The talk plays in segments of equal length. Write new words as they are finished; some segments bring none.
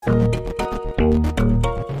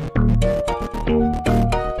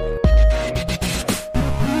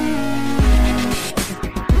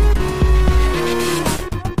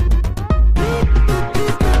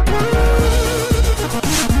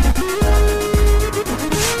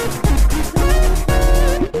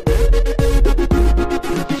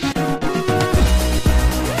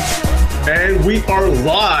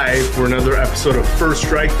live for another episode of First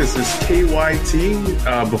Strike. This is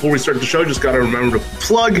KYT. Before we start the show, just got to remember to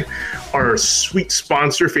plug our sweet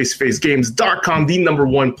sponsor, FaceToFaceGames.com, the number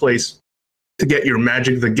one place to get your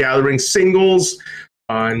Magic the Gathering singles.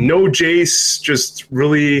 No Jace,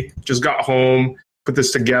 just got home, put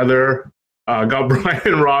this together. Got Brian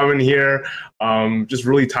and Robin here. Just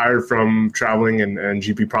really tired from traveling and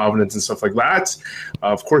GP Providence and stuff like that.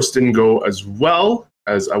 Of course, didn't go as well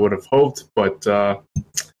as I would have hoped, but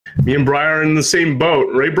me and Brian are in the same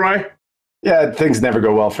boat, right, Brian? Yeah, things never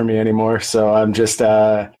go well for me anymore, so I'm just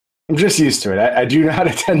used to it. I do not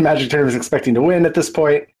attend Magic tournaments expecting to win at this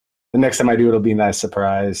point. The next time I do, it'll be a nice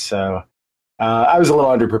surprise. So I was a little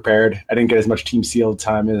underprepared. I didn't get as much team sealed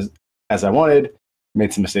time as I wanted.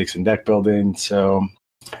 Made some mistakes in deck building, so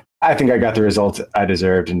I think I got the results I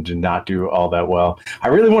deserved and did not do all that well. I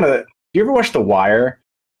really want to. Do you ever watch The Wire?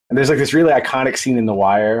 And there's like this really iconic scene in The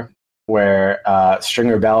Wire where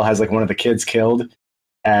Stringer Bell has like one of the kids killed,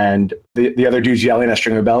 and the other dude's yelling at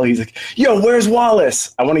Stringer Bell. He's like, "Yo, where's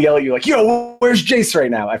Wallace?" I want to yell at you like, "Yo, where's Jace right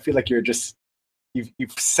now?" I feel like you've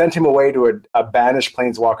sent him away to a banished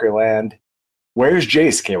planeswalker land. Where's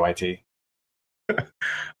Jace, KYT?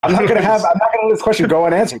 I'm not gonna let this question go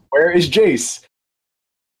unanswered. Where is Jace?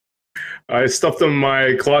 I stuffed him in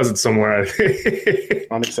my closet somewhere, I think.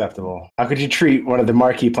 Unacceptable. How could you treat one of the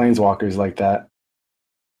marquee planeswalkers like that?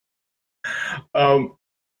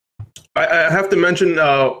 I have to mention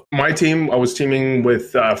my team. I was teaming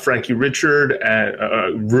with Frankie Richard, and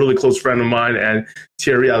a really close friend of mine, and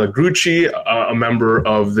Thierry Allegrucci, a member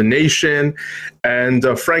of The Nation. And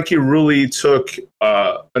Frankie really took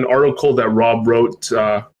an article that Rob wrote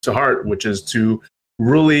to heart, which is to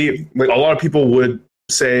really, like a lot of people would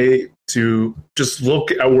say, to just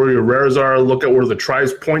look at where your rares are, look at where the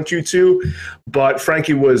tribes point you to. But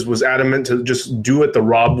Frankie was adamant to just do it the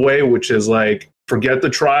Rob way, which is like, forget the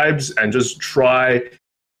tribes and just try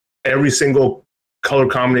every single color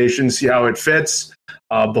combination, see how it fits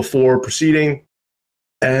before proceeding.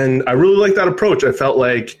 And I really like that approach. I felt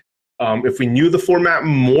like if we knew the format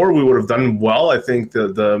more, we would have done well. I think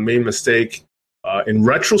the main mistake in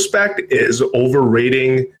retrospect is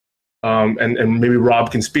overrating, and maybe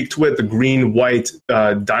Rob can speak to it, the green-white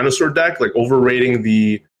dinosaur deck, like overrating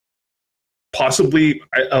the possibly,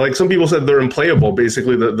 like some people said, they're unplayable.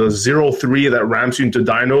 Basically, the 0-3 that ramps you into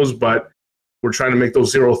dinos, but we're trying to make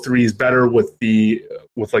those 0-3s better with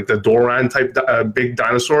like the Doran type big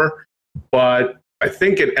dinosaur. But I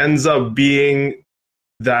think it ends up being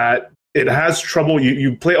that it has trouble.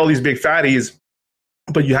 You play all these big fatties,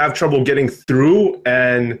 but you have trouble getting through.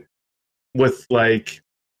 And with like,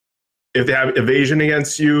 if they have evasion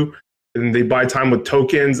against you, and they buy time with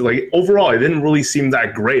tokens. Like overall, it didn't really seem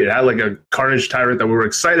that great. It had like a Carnage Tyrant that we were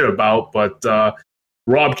excited about. But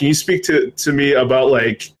Rob, can you speak to me about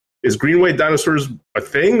like, is green white dinosaurs a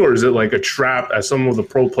thing, or is it like a trap? As some of the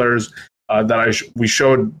pro players that we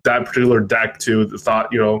showed that particular deck to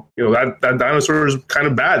thought, that dinosaur is kind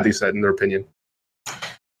of bad. They said in their opinion.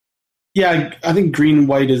 Yeah, I think green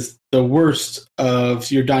white is the worst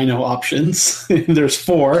of your dino options. There's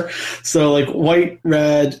 4, so like white,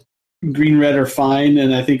 red, green red are fine,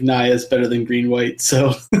 and I think Naya is better than green white.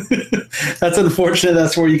 So that's unfortunate.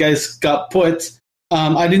 That's where you guys got put.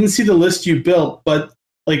 I didn't see the list you built, but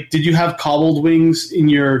like, did you have Cobbled Wings in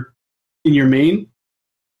your main?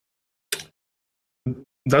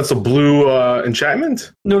 That's a blue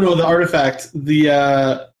enchantment? No, the artifact. This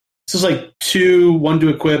is like 2, 1 to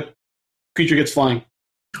equip. Creature gets flying.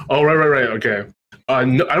 Oh, right. Okay.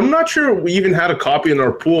 No, I'm not sure we even had a copy in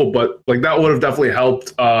our pool, but like that would have definitely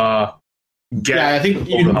helped. Yeah, I think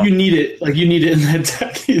you need it. Like you need it in that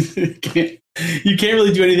deck. You can't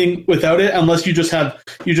really do anything without it unless you just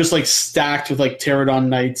like stacked with like Pterodon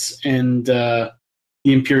Knights and the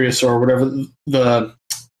Imperious or whatever the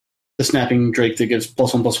Snapping Drake that gives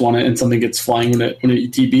 +1/+1 and something gets flying when it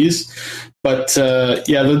TBs. But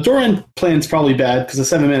yeah, the Doran plan's probably bad because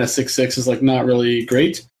the 7-mana 6/6 is like not really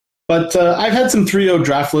great. But I've had some 3-0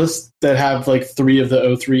 draft lists that have like 3 of the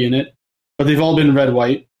 0-3 in it, but they've all been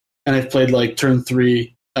red-white, and I've played like turn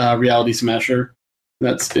 3 Reality Smasher.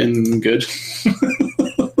 That's been good.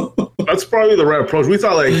 That's probably the right approach. We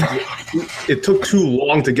thought like it took too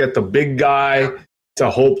long to get the big guy to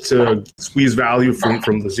hope to squeeze value from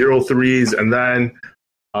the 0-3s, and then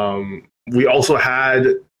we also had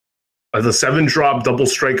the 7-drop double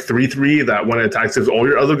strike 3/3 that when it attacks gives all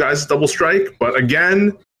your other guys double strike. But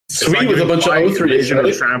again, sweet with a bunch of 0-3s,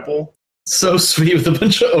 right? Trample. So sweet with a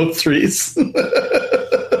bunch of 0-3s.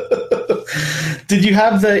 Did you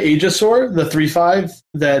have the Aegisaur, the 3/5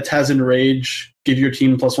 that has Enrage, give your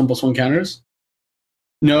team +1/+1 counters?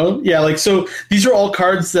 No, yeah, like so. These are all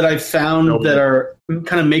cards that I've found that are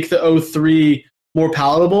kind of make the O3 more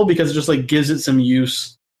palatable because it just like gives it some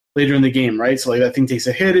use later in the game, right? So like that thing takes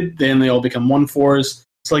a hit, then they all become 1/4s.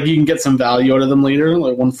 So like you can get some value out of them later.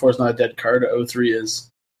 Like 1/4 is not a dead card. O3 is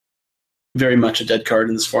very much a dead card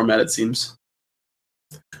in this format, it seems.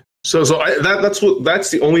 So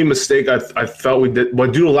that's the only mistake I felt we did,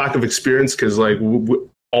 but due to lack of experience, because like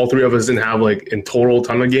all three of us didn't have like in total a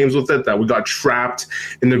ton of games with it, that we got trapped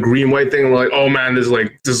in the green white thing. And we're like, oh man,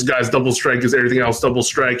 this guy's double strike is everything else double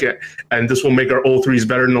strike it, and this will make our O3s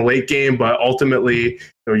better in the late game. But ultimately,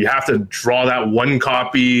 you have to draw that one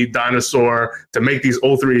copy dinosaur to make these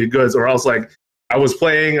O3 goods, or else like I was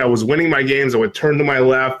winning my games, I would turn to my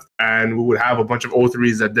left, and we would have a bunch of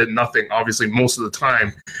O3s that did nothing, obviously, most of the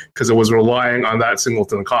time, because it was relying on that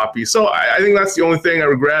singleton copy. So I think that's the only thing I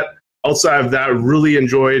regret. Outside of that, really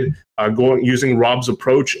enjoyed using Rob's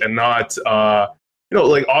approach and not,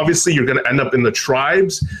 like obviously you're going to end up in the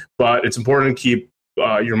tribes, but it's important to keep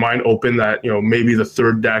your mind open that, maybe the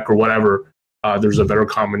third deck or whatever, there's a better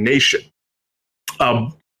combination.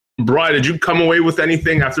 Brian, did you come away with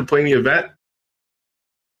anything after playing the event?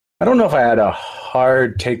 I don't know if I had a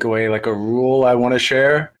hard takeaway, like a rule I want to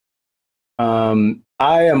share. I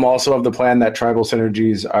am also of the plan that tribal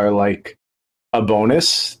synergies are like a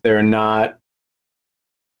bonus. They're not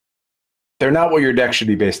what your deck should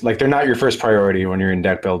be based. Like they're not your first priority when you're in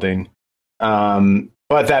deck building.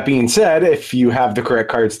 But that being said, if you have the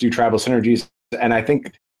correct cards, do tribal synergies, and I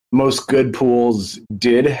think most good pools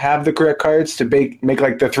did have the correct cards to make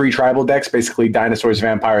like the 3 tribal decks, basically dinosaurs,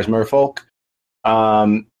 vampires, merfolk.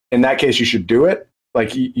 In that case, you should do it.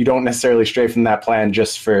 Like you don't necessarily stray from that plan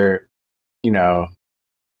just for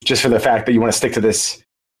the fact that you want to stick to this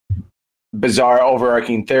bizarre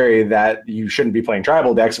overarching theory that you shouldn't be playing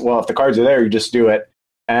tribal decks. Well, if the cards are there, you just do it.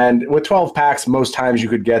 And with 12 packs, most times you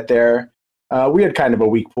could get there. We had kind of a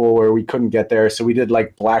weak pool where we couldn't get there, so we did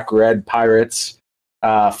like black-red pirates,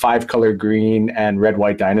 5-color green, and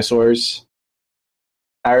red-white dinosaurs.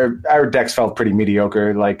 Our decks felt pretty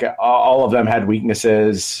mediocre. Like all of them had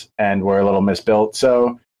weaknesses and were a little misbuilt.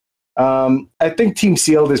 So I think Team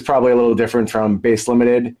Sealed is probably a little different from Base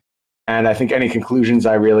Limited. And I think any conclusions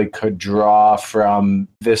I really could draw from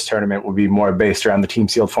this tournament would be more based around the Team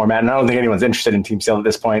Sealed format. And I don't think anyone's interested in Team Sealed at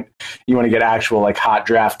this point. You want to get actual like hot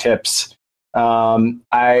draft tips. In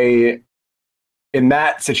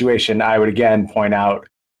that situation, I would again point out,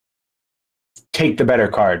 take the better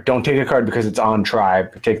card. Don't take a card because it's on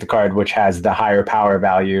tribe. Take the card which has the higher power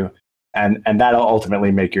value, and that'll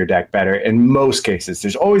ultimately make your deck better. In most cases,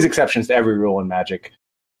 there's always exceptions to every rule in Magic,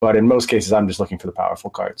 but in most cases, I'm just looking for the powerful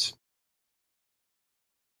cards.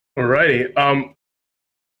 Alrighty.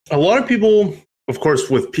 A lot of people, of course,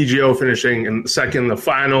 with PGO finishing in second in the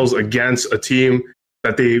finals against a team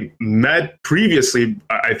that they met previously,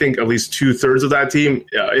 I think at least 2/3 of that team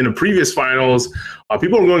in the previous finals,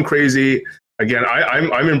 people are going crazy. Again,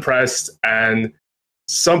 I'm impressed, and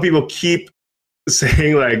some people keep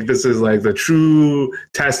saying like this is like the true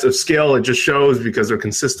test of skill. It just shows because they're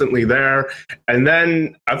consistently there. And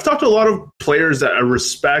then I've talked to a lot of players that I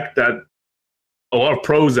respect, that a lot of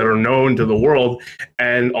pros that are known to the world,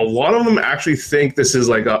 and a lot of them actually think this is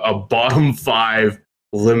like a bottom 5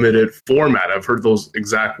 limited format. I've heard those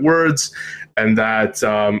exact words, and that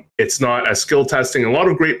it's not as skill testing. A lot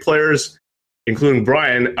of great players, including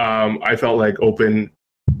Brian, I felt like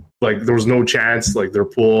there was no chance, like their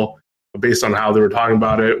pool, based on how they were talking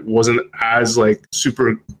about it, wasn't as like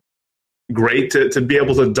super great to be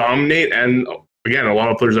able to dominate. And again, a lot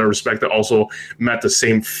of players I respect that also met the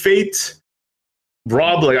same fate.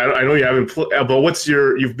 Rob, like I know you haven't but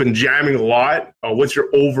you've been jamming a lot. What's your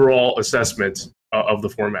overall assessment of the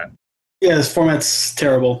format? Yeah, this format's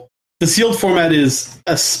terrible. The sealed format is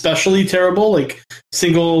especially terrible. Like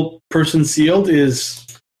single person sealed is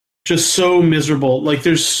just so miserable. Like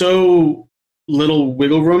there's so little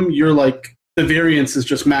wiggle room. You're like, the variance is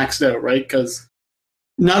just maxed out, right? Because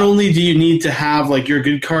not only do you need to have like your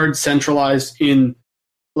good card centralized in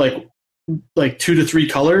like 2 to 3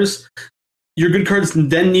 colors, your good cards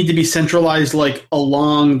then need to be centralized like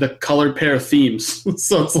along the color pair themes.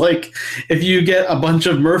 So it's like if you get a bunch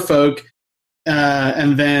of merfolk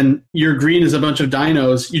and then your green is a bunch of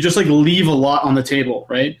dinos, you just like leave a lot on the table,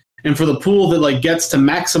 right? And for the pool that like gets to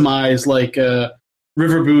maximize like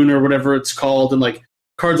Riverboon or whatever it's called, and like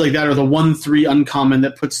cards like that are the 1/3 uncommon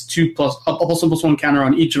that puts 2+ also +1 counter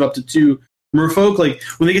on each of up to 2 merfolk. Like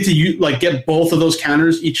when they get to get both of those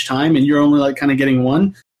counters each time, and you're only like kind of getting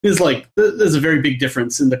one, is like there's a very big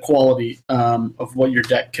difference in the quality of what your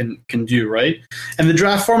deck can do, right? And the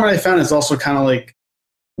draft format I found is also kind of like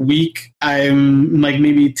week, I'm like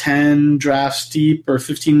maybe 10 drafts deep or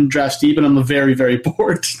 15 drafts deep, and I'm very, very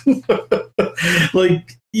bored.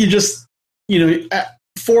 Like, you just,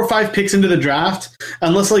 4 or 5 picks into the draft,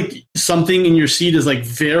 unless like something in your seed is like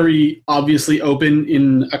very obviously open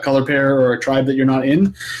in a color pair or a tribe that you're not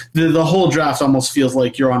in, the whole draft almost feels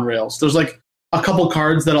like you're on rails. There's like a couple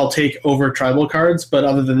cards that I'll take over tribal cards, but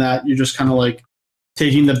other than that, you're just kind of like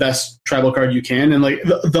taking the best tribal card you can, and like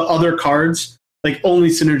the other cards like only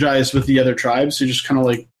synergize with the other tribes. So you're just kind of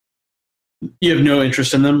like, you have no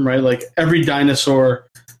interest in them, right? Like every dinosaur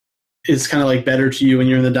is kind of like better to you when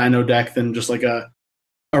you're in the dino deck than just like a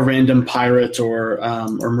random pirate or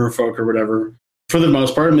merfolk or whatever. For the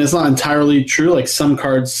most part, I mean, it's not entirely true. Like some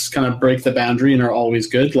cards kind of break the boundary and are always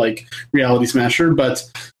good, like Reality Smasher, but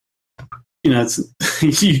it's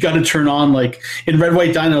you got to turn on, like in red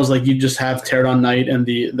white dinos, like you just have Pterodon Knight and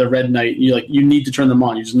the red knight. You need to turn them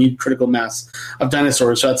on. You just need critical mass of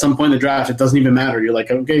dinosaurs. So at some point in the draft, it doesn't even matter. You're like,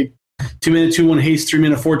 okay, 2-mana 2/1 haste,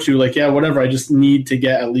 3-mana 4/2. Like, yeah, whatever. I just need to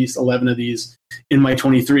get at least 11 of these in my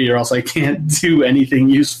 23, or else I can't do anything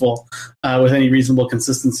useful with any reasonable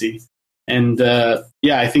consistency. And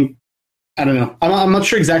I think, I don't know. I'm not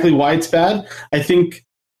sure exactly why it's bad. I think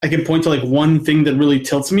I can point to like one thing that really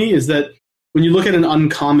tilts me is that when you look at an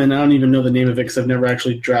uncommon, I don't even know the name of it because I've never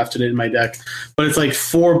actually drafted it in my deck, but it's like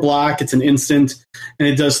 4 black, it's an instant, and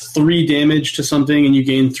it does 3 damage to something, and you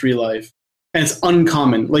gain 3 life. And it's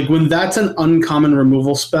uncommon. Like when that's an uncommon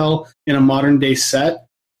removal spell in a modern day set,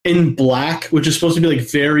 in black, which is supposed to be like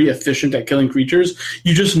very efficient at killing creatures,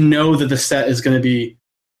 you just know that the set is going to be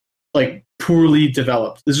like poorly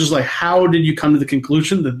developed. It's just like, how did you come to the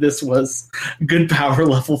conclusion that this was good power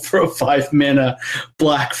level for a 5-mana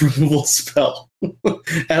black removal spell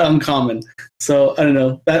at uncommon? So I don't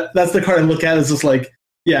know. That's the card I look at. Is just like,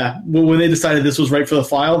 yeah, when they decided this was right for the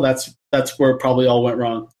file, that's where it probably all went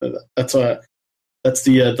wrong. That's the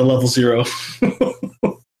level 0.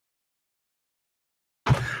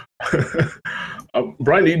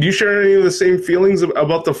 Brian, do you share any of the same feelings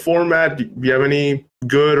about the format? Do you have any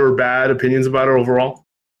good or bad opinions about it overall?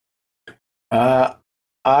 I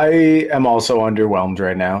am also underwhelmed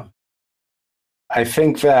right now. I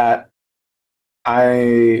think that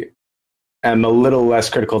I am a little less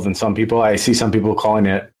critical than some people. I see some people calling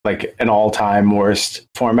it like an all-time worst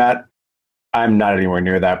format. I'm not anywhere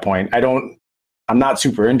near that point. I'm not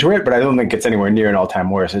super into it, but I don't think it's anywhere near an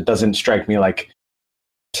all-time worst. It doesn't strike me like,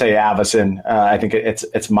 say, Avacyn. I think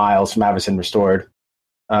it's miles from Avacyn Restored.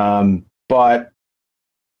 But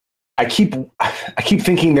I keep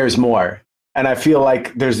thinking there's more. And I feel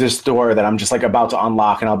like there's this door that I'm just like about to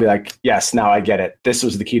unlock, and I'll be like, yes, now I get it. This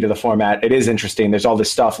was the key to the format. It is interesting. There's all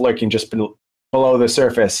this stuff lurking just below the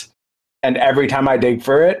surface. And every time I dig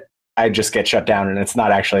for it, I just get shut down and it's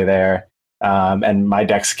not actually there. And my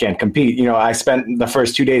decks can't compete. I spent the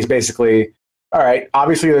first 2 days basically, all right,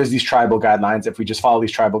 obviously there's these tribal guidelines. If we just follow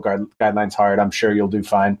these tribal guidelines hard, I'm sure you'll do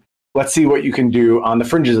fine. Let's see what you can do on the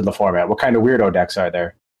fringes of the format. What kind of weirdo decks are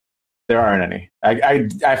there? There aren't any.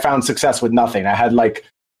 I found success with nothing. I had like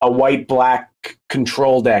a white-black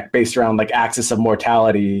control deck based around like Axis of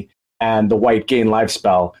Mortality and the white gain life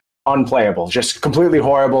spell. Unplayable. Just completely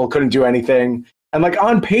horrible. Couldn't do anything. And like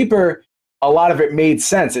on paper, a lot of it made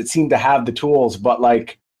sense. It seemed to have the tools, but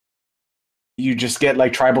like you just get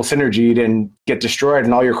like tribal synergied and get destroyed,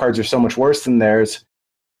 and all your cards are so much worse than theirs.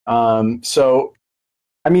 So,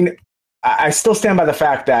 I mean, I still stand by the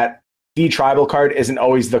fact that the tribal card isn't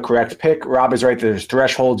always the correct pick. Rob is right. There's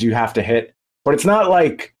thresholds you have to hit, but it's not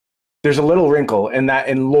like there's a little wrinkle in that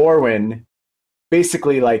in Lorwyn,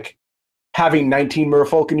 basically like having 19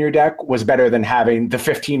 Merfolk in your deck was better than having the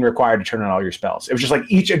 15 required to turn on all your spells. It was just like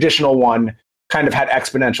each additional one kind of had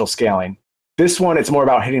exponential scaling. This one, it's more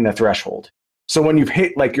about hitting the threshold. So when you've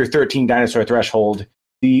hit like your 13 dinosaur threshold,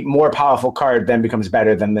 the more powerful card then becomes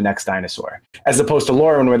better than the next dinosaur, as opposed to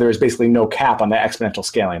Lorwyn, where there was basically no cap on that exponential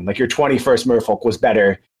scaling. Like your 21st Merfolk was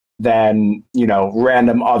better than,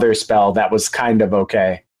 random other spell that was kind of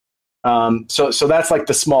okay. So that's like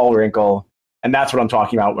the small wrinkle, and that's what I'm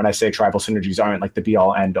talking about when I say tribal synergies aren't like the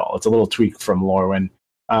be-all, end-all. It's a little tweak from Lorwyn,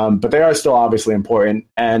 but they are still obviously important.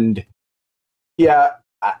 And yeah,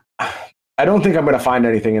 I don't think I'm going to find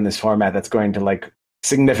anything in this format that's going to like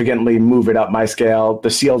significantly move it up my scale. The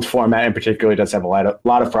sealed format in particular does have a lot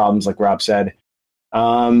of problems, like Rob said.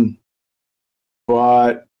 But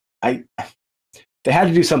they had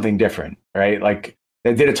to do something different, right? Like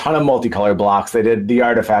they did a ton of multicolor blocks. They did the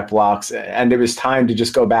artifact blocks, and it was time to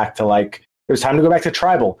just go back to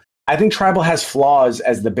tribal. I think tribal has flaws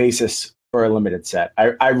as the basis for a limited set.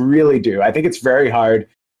 I really do. I think it's very hard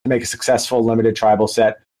to make a successful limited tribal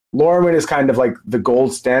set Lorwyn is kind of like the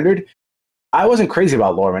gold standard. I wasn't crazy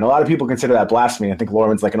about Lorwyn. A lot of people consider that blasphemy. I think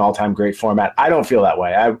Lorwyn's like an all-time great format. I don't feel that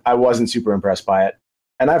way. I wasn't super impressed by it.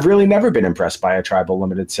 And I've really never been impressed by a tribal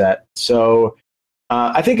limited set. So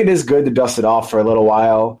I think it is good to dust it off for a little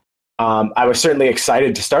while. I was certainly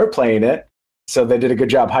excited to start playing it. So they did a good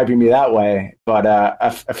job hyping me that way. But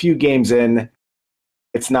a few games in,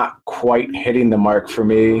 it's not quite hitting the mark for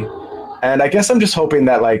me. And I guess I'm just hoping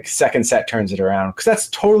that like second set turns it around, because that's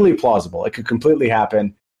totally plausible. It could completely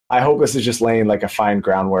happen. I hope this is just laying like a fine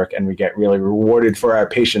groundwork and we get really rewarded for our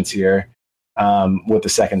patience here with the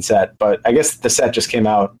second set. But I guess the set just came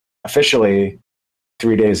out officially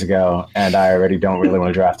 3 days ago, and I already don't really want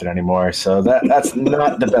to draft it anymore. So that's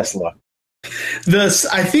not the best look.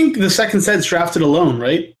 I think the second set's drafted alone,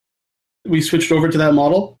 right? We switched over to that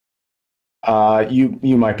model.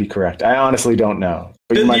 You might be correct. I honestly don't know,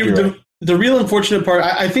 but you might be right. The real unfortunate part,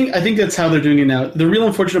 I think that's how they're doing it now. The real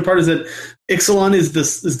unfortunate part is that Ixalan is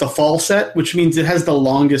the fall set, which means it has the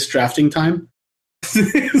longest drafting time.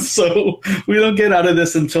 So we don't get out of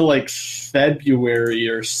this until like February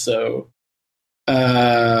or so.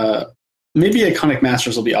 Maybe Iconic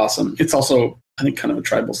Masters will be awesome. It's also, I think, kind of a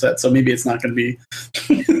tribal set, so maybe it's not going to be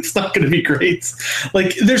it's not going to be great.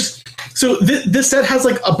 Like this set has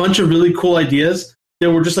like a bunch of really cool ideas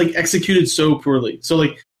that were just like executed so poorly. So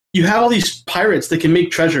like you have all these pirates that can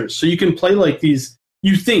make treasures, so you can play like these.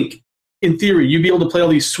 You think, in theory, you'd be able to play all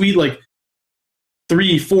these sweet like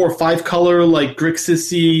 3, 4, 5 color like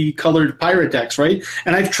Grixis-y colored pirate decks, right?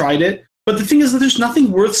 And I've tried it, but the thing is that there's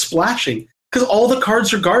nothing worth splashing because all the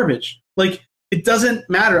cards are garbage. Like it doesn't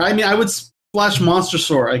matter. I mean, I would splash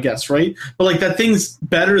Monstersaur, I guess, right? But like that thing's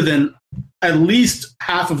better than at least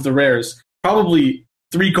half of the rares, probably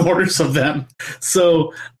 3/4 of them.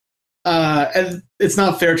 So. And it's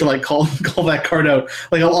not fair to like call that card out.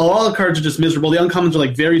 Like a lot of cards are just miserable. The uncommons are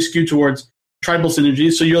like very skewed towards tribal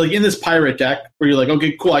synergy. So you're like in this pirate deck where you're like,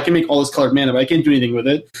 okay, cool, I can make all this colored mana, but I can't do anything with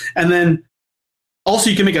it. And then also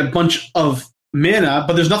you can make a bunch of mana,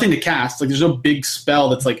 but there's nothing to cast. Like there's no big spell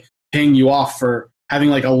that's like paying you off for having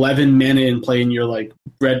like 11 mana in play in your like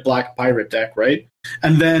red-black pirate deck, right?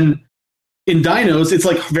 And then in dinos, it's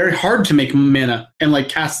like very hard to make mana and like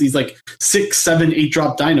cast these like 6, 7, 8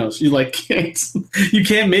 drop dinos. You like you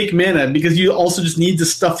can't make mana because you also just need to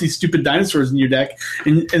stuff these stupid dinosaurs in your deck,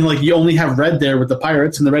 and like you only have red there with the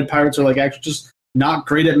pirates, and the red pirates are like actually just not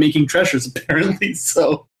great at making treasures apparently.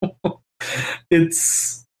 So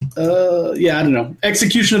it's yeah, I don't know.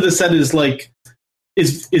 Execution of the set is like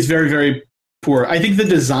is very, very poor. I think the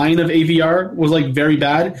design of AVR was like very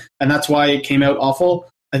bad, and that's why it came out awful.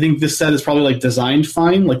 I think this set is probably like designed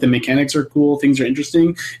fine. Like the mechanics are cool, things are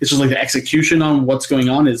interesting. It's just like the execution on what's going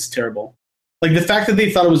on is terrible. Like the fact that they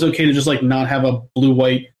thought it was okay to just like not have a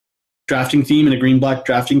blue-white drafting theme and a green-black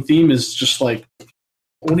drafting theme is just like,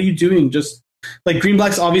 what are you doing? Just like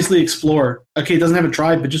green-black's obviously explore. Okay, it doesn't have a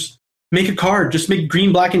tribe, but just make a card. Just make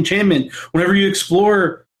green-black enchantment. Whenever you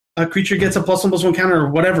explore, a creature gets a +1/+1 counter or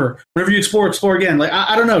whatever. Whenever you explore again. Like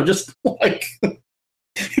I don't know, just like.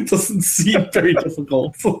 It doesn't seem very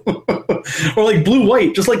difficult. Or like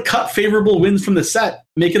blue-white, just like cut favorable wins from the set.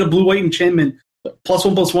 Make it a blue-white enchantment,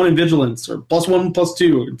 +1/+1 in vigilance, or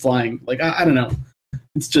 +1/+2 in flying. Like I don't know.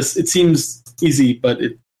 It's just it seems easy, but I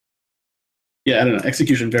don't know.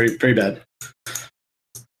 Execution very, very bad.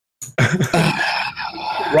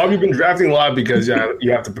 Rob, you've been drafting a lot because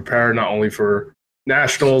you have to prepare not only for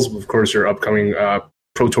nationals, but of course your upcoming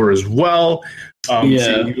Pro Tour as well.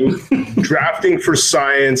 Drafting for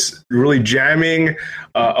science, really jamming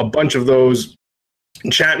a bunch of those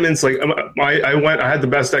enchantments. Like I had the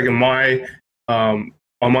best deck in my on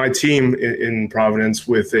my team in Providence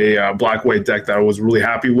with a black-white deck that I was really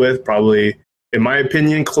happy with. Probably, in my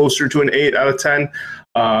opinion, closer to an 8 out of 10.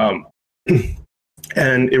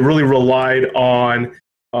 And it really relied on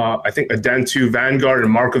I think Adentu Vanguard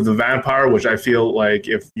and Mark of the Vampire, which I feel like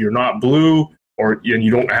if you're not blue or you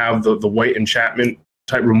don't have the white enchantment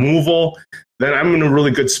type removal, then I'm in a really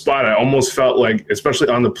good spot. I almost felt like, especially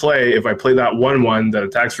on the play, if I play that 1/1 that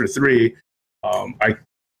attacks for 3,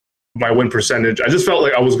 my win percentage, I just felt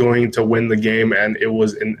like I was going to win the game, and it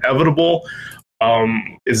was inevitable.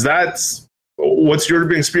 What's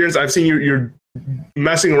your experience? I've seen you're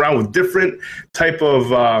messing around with different type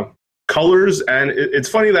of colors, and it's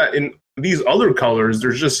funny that in these other colors,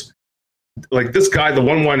 there's just like this guy, the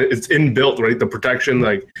 1/1, it's inbuilt, right? The protection,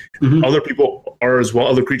 like other people are as well.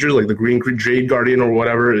 Other creatures, like the green Jade Guardian or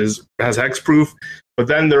whatever, has hexproof. But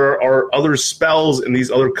then there are other spells in these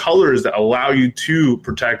other colors that allow you to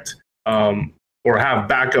protect or have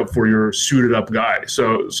backup for your suited up guy.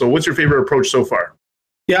 So what's your favorite approach so far?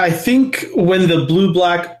 Yeah, I think when the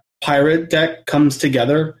blue-black pirate deck comes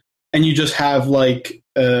together and you just have like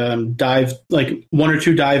dive, like one or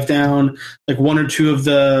two dive down, like one or two of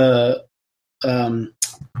the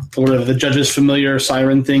whatever the judge's familiar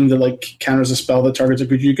siren thing that like counters a spell that targets a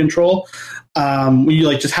creature you control. When you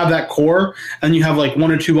like just have that core, and you have like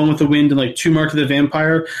one or two, one with the wind, and like two Mark of the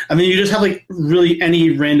Vampire, and then you just have like really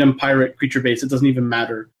any random pirate creature base. It doesn't even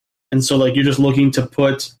matter. And so like you're just looking to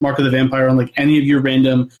put Mark of the Vampire on like any of your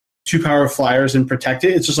random 2-power flyers and protect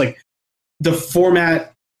it. It's just like the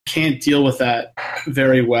format can't deal with that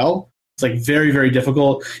very well. It's like very, very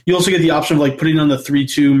difficult. You also get the option of like putting on the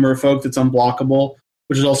 3/2 Merfolk that's unblockable,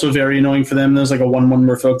 which is also very annoying for them. There's like a 1/1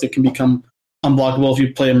 Merfolk that can become unblockable if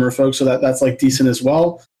you play a Merfolk, so that's like decent as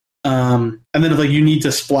well. And then if like you need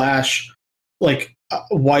to splash like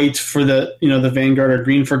white for the the Vanguard or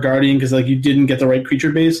green for Guardian because like you didn't get the right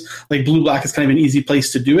creature base, like blue black is kind of an easy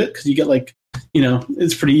place to do it because you get like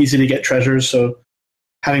it's pretty easy to get treasures. So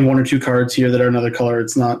having one or two cards here that are another color,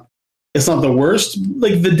 it's not the worst.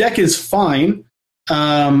 Like the deck is fine.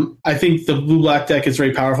 I think the blue black deck is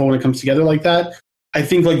very powerful when it comes together like that. I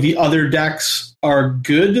think like the other decks are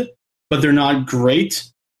good, but they're not great.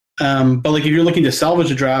 But like if you're looking to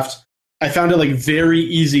salvage a draft, I found it like very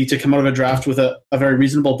easy to come out of a draft with a very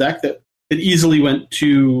reasonable deck that easily went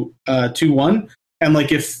to 2-1. And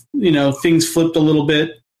like if things flipped a little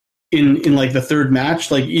bit in like the third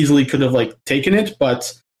match, like easily could have like taken it,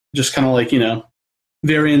 but just kind of like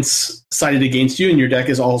variance sided against you, and your deck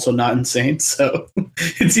is also not insane, so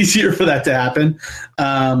it's easier for that to happen.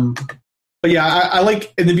 But yeah, I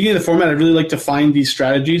like in the beginning of the format, I really like to find these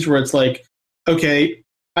strategies where it's like, okay,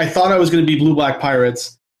 I thought I was going to be blue-black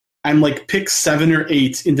pirates. I'm like pick 7 or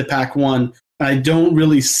 8 into pack 1, and I don't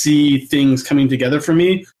really see things coming together for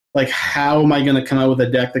me. Like, how am I going to come out with a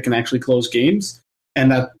deck that can actually close games?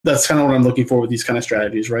 And that's kind of what I'm looking for with these kind of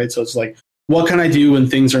strategies, right? So it's like, what can I do when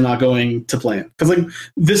things are not going to plan? Because like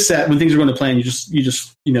this set, when things are going to plan, you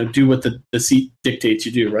just do what the seat dictates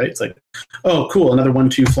you do, right? It's like, oh, cool, another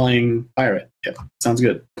 1/2 flying pirate. Yeah, sounds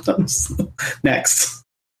good. Next.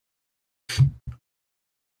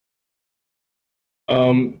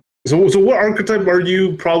 So what archetype are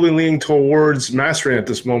you probably leaning towards mastering at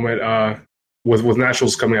this moment? With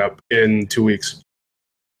Nationals coming up in 2 weeks.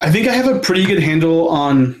 I think I have a pretty good handle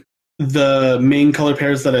on the main color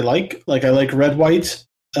pairs that I like. Like I like red-white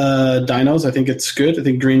dinos. I think it's good. I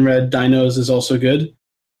think green-red dinos is also good.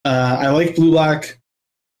 I like blue-black.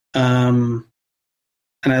 And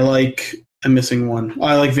I'm missing one.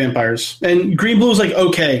 I like vampires. And green-blue is like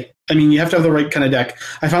okay. I mean, you have to have the right kind of deck.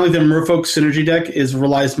 I found like the Merfolk Synergy deck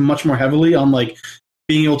relies much more heavily on like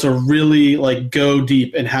being able to really like go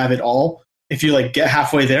deep and have it all. If you like get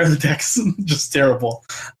halfway there, the deck's just terrible.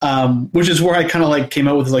 Which is where I kind of like came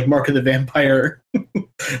out with like Mark of the Vampire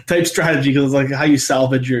type strategy, because it's like how you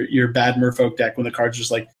salvage your bad Merfolk deck when the card's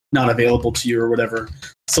just like not available to you or whatever.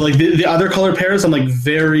 So like the other color pairs, I'm like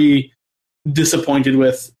very disappointed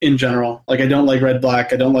with in general. Like I don't like red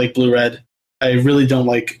black. I don't like blue red. I really don't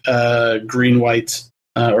like green white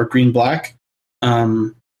or green black.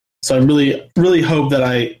 So I really hope that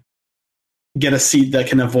I get a seat that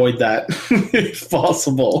can avoid that if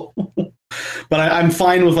possible. But I'm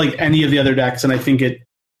fine with like any of the other decks, and I think it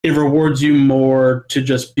rewards you more to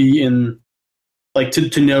just be in, like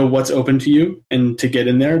to know what's open to you and to get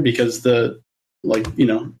in there, because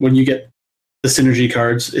when you get the synergy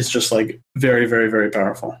cards, it's just like very, very, very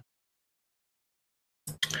powerful.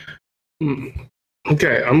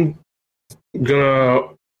 Okay, I'm gonna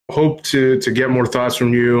hope to get more thoughts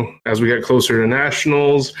from you as we get closer to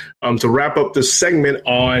Nationals. To wrap up this segment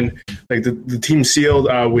on like the team sealed,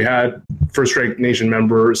 we had First Strike Nation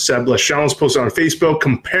member Seb Lachance posted on Facebook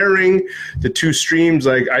comparing the two streams.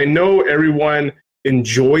 Like, I know everyone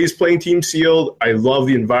enjoys playing team sealed. I love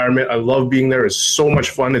the environment. I love being there. It's so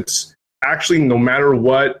much fun. It's actually, no matter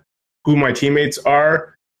who my teammates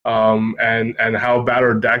are, and how bad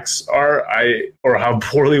our decks are, or how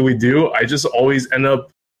poorly we do, I just always end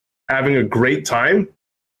up having a great time.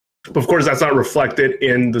 But of course, that's not reflected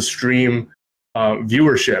in the stream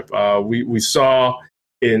viewership. We saw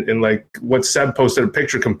in like what Seb posted a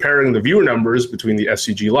picture comparing the viewer numbers between the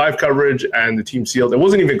SCG live coverage and the team sealed. It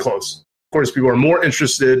wasn't even close. Of course, people are more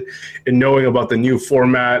interested in knowing about the new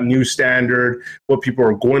format, new standard, what people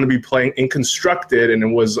are going to be playing in Constructed, and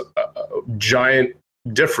it was a giant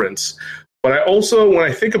difference. But I also, when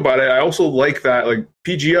I think about it, I also like that like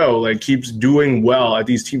PGO like keeps doing well at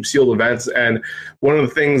these team sealed events. And one of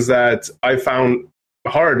the things that I found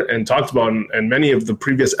hard and talked about in many of the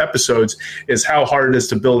previous episodes is how hard it is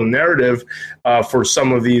to build a narrative for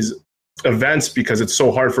some of these events, because it's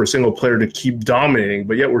so hard for a single player to keep dominating.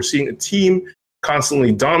 But yet we're seeing a team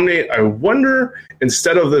constantly dominate. I wonder,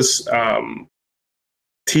 instead of this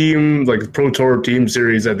team, like Pro Tour team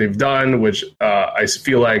series that they've done, which I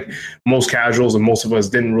feel like most casuals and most of us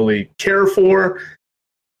didn't really care for,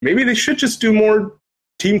 maybe they should just do more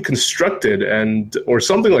team constructed or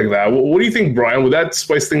something like that. What do you think, Brian? Would that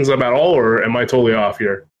spice things up at all, or am I totally off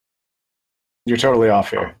here? You're totally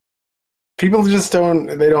off here. People just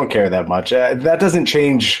don't care that much. That doesn't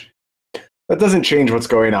change what's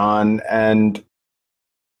going on. And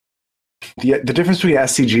the difference between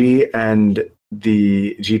SCG and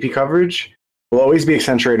the GP coverage will always be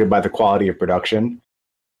accentuated by the quality of production.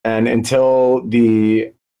 And until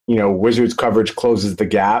the Wizards coverage closes the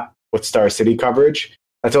gap with Star City coverage,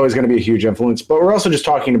 that's always going to be a huge influence. But we're also just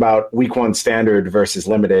talking about week one standard versus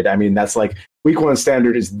limited. I mean, that's like week one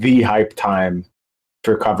standard is the hype time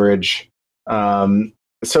for coverage.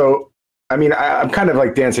 So, I mean, I'm kind of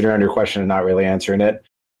like dancing around your question and not really answering it.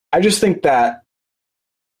 I just think that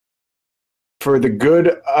for the good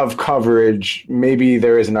of coverage, maybe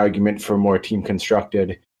there is an argument for more team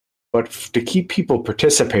constructed. But to keep people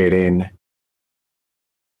participating,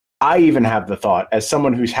 I even have the thought, as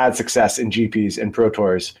someone who's had success in GPs and Pro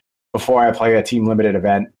Tours, before I play a team limited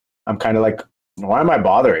event, I'm kind of like, why am I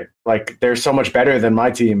bothering? Like, they're so much better than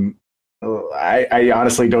my team. I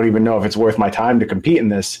honestly don't even know if it's worth my time to compete in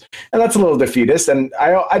this. And that's a little defeatist. And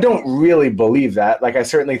I don't really believe that. Like, I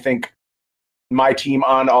certainly think my team,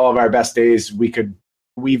 on all of our best days,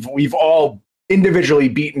 we've all individually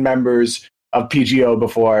beaten members of PGO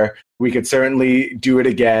before. We could certainly do it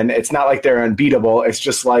again. It's not like they're unbeatable. It's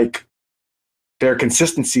just like their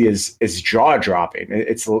consistency is jaw dropping.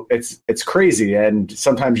 It's crazy. And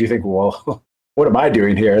sometimes you think, well, what am I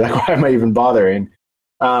doing here? Like, why am I even bothering?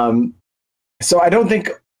 So I don't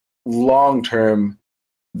think long term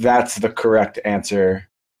that's the correct answer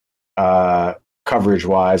coverage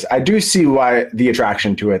wise. I do see why the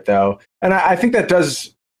attraction to it though, and I think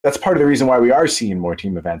that's part of the reason why we are seeing more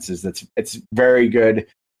team events. Is that it's very good to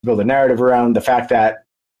build a narrative around the fact that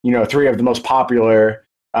three of the most popular,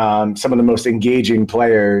 some of the most engaging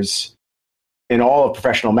players in all of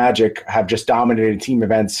professional Magic have just dominated team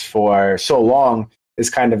events for so long.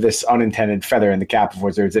 Is kind of this unintended feather in the cap of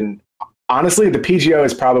Wizards. And honestly, the PGO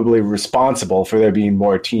is probably responsible for there being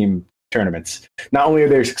more team tournaments. Not only are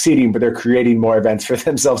they succeeding, but they're creating more events for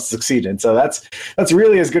themselves to succeed in. So that's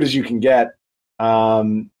really as good as you can get.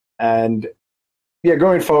 And yeah,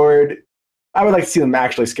 going forward, I would like to see them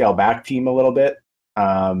actually scale back team a little bit.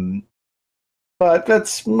 But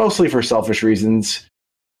that's mostly for selfish reasons.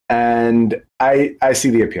 And I see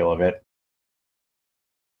the appeal of it.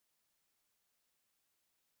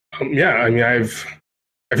 Yeah, I mean, I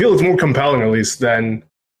feel it's more compelling, at least, than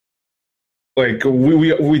like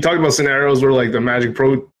we talked about scenarios where like the Magic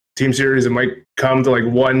Pro Team Series, it might come to like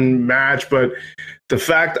one match, but the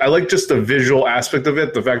fact I like just the visual aspect of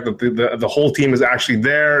it, the fact that the whole team is actually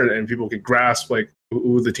there and people can grasp like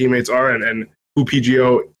who the teammates are and who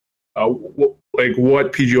PGO,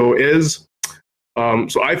 what PGO is.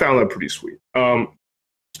 So I found that pretty sweet.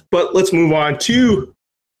 But let's move on to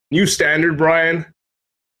New Standard, Brian.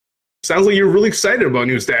 Sounds like you're really excited about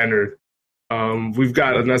New Standard. We've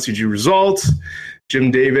got an SCG result. Jim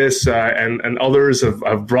Davis and others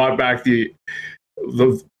have brought back the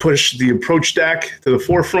push the approach deck to the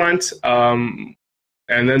forefront. And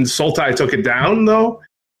then Sultai took it down, though.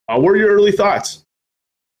 What are your early thoughts?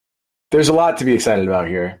 There's a lot to be excited about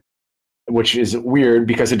here, which is weird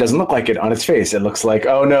because it doesn't look like it on its face. It looks like,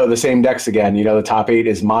 oh no, the same decks again. The top 8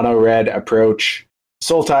 is mono red approach.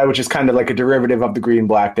 Sultai, which is kind of like a derivative of the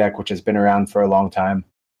green-black deck, which has been around for a long time.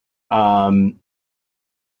 And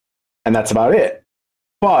that's about it.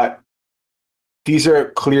 But these are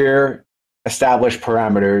clear, established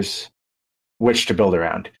parameters which to build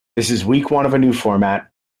around. This is week 1 of a new format.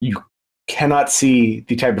 You cannot see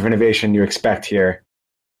the type of innovation you expect here.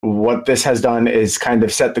 What this has done is kind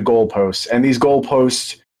of set the goalposts. And these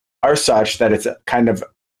goalposts are such that it's kind of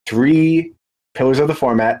 3 pillars of the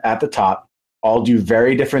format at the top. All do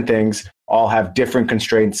very different things, all have different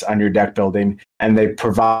constraints on your deck building, and they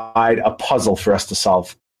provide a puzzle for us to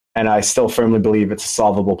solve. And I still firmly believe it's a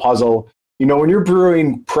solvable puzzle. When you're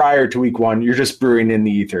brewing prior to week 1, you're just brewing in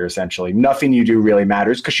the ether, essentially. Nothing you do really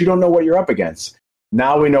matters because you don't know what you're up against.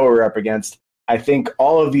 Now we know what we're up against. I think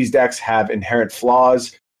all of these decks have inherent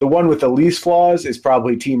flaws. The one with the least flaws is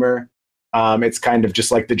probably Temur. It's kind of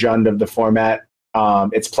just like the Jund of the format.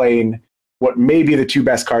 It's playing what may be the 2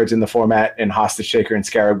 best cards in the format in Hostage Taker and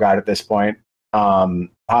Scarab God at this point.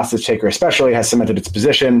 Hostage Taker especially has cemented its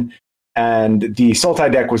position, and the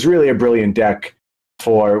Sultai deck was really a brilliant deck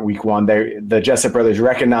for week 1. The Jessup brothers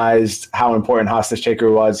recognized how important Hostage Taker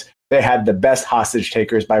was. They had the best hostage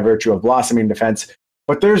takers by virtue of blossoming defense.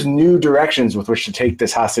 But there's new directions with which to take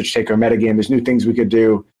this hostage taker metagame. There's new things we could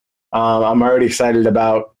do. I'm already excited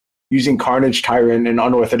about using Carnage Tyrant in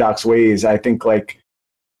unorthodox ways. I think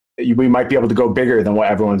we might be able to go bigger than what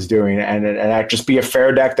everyone's doing and just be a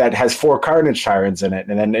fair deck that has 4 Carnage Tyrants in it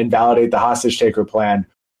and then invalidate the hostage taker plan.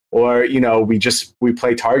 Or, we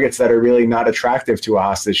play targets that are really not attractive to a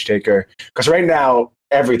hostage taker. Because right now,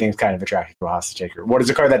 everything's kind of attractive to a hostage taker. What is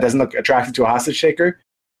a card that doesn't look attractive to a hostage taker?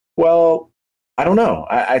 Well, I don't know.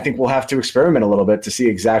 I think we'll have to experiment a little bit to see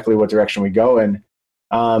exactly what direction we go in.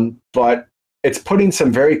 But it's putting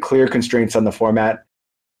some very clear constraints on the format.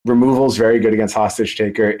 Removal is very good against hostage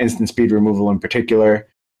taker, instant speed removal in particular.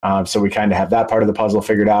 So we kind of have that part of the puzzle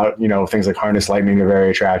figured out. Things like Harness Lightning are very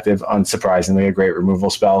attractive. Unsurprisingly, a great removal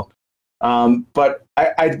spell. But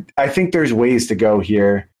I think there's ways to go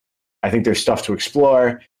here. I think there's stuff to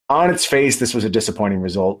explore. On its face, this was a disappointing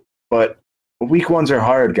result. But week ones are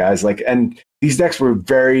hard, guys. And these decks were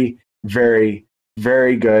very, very,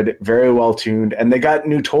 very good, very well tuned, and they got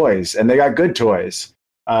new toys, and they got good toys.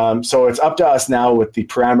 So it's up to us now with the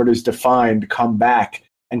parameters defined to come back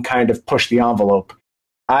and kind of push the envelope.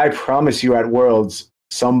 I promise you at Worlds,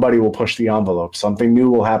 somebody will push the envelope. Something new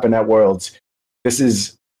will happen at Worlds.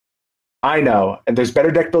 I know, and there's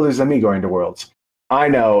better deck builders than me going to Worlds. I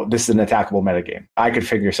know this is an attackable metagame. I could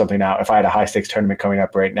figure something out if I had a high-stakes tournament coming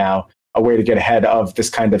up right now, a way to get ahead of this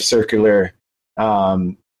kind of circular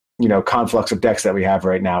conflux of decks that we have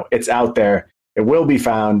right now. It's out there. It will be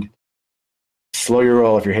found. Slow your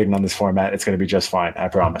roll if you're hating on this format. It's going to be just fine. I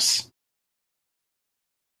promise.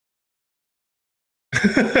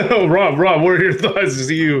 Rob, what are your thoughts? I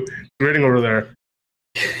see you grinning over there.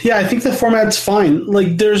 Yeah, I think the format's fine.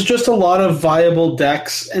 There's just a lot of viable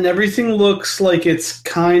decks, and everything looks like it's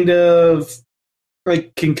kind of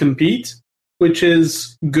can compete, which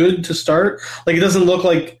is good to start. It doesn't look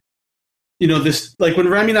like this, when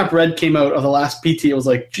Ramming Up Red came out of the last PT, it was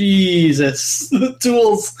Jesus, the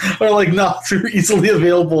tools are not too easily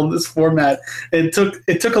available in this format. It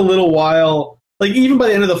took a little while. Even by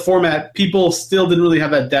the end of the format, people still didn't really have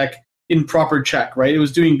that deck in proper check, right? It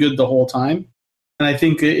was doing good the whole time. And I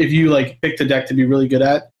think if you picked a deck to be really good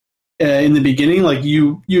at in the beginning,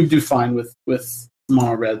 you do fine with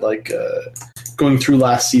Mono Red, going through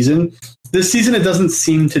last season. This season, it doesn't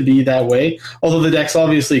seem to be that way. Although the deck's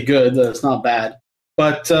obviously good, it's not bad.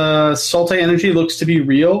 But Sultai Energy looks to be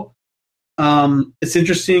real. It's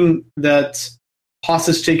interesting that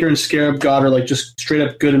Hostage Taker and Scarab God are just straight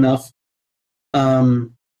up good enough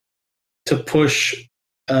to push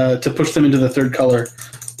them into the third color.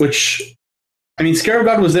 Which, Scarab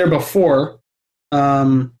God was there before,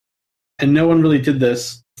 and no one really did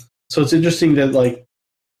this. So it's interesting that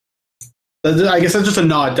I guess that's just a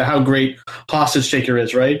nod to how great Hostage Taker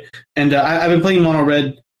is, right? And I've been playing Mono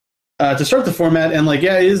Red to start the format, and it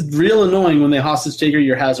is real annoying when they Hostage Taker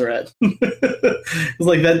your Hazoret.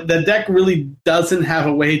 It's that deck really doesn't have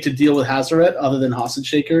a way to deal with Hazoret other than Hostage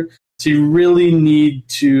Taker. So you really need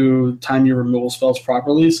to time your removal spells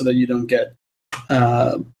properly so that you don't get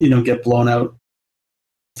blown out.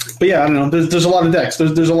 But yeah, I don't know. There's a lot of decks.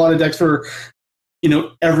 There's a lot of decks for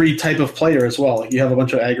every type of player as well. You have a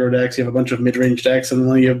bunch of aggro decks, you have a bunch of mid-range decks, and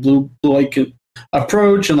then you have blue-white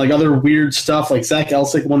approach and other weird stuff. Zach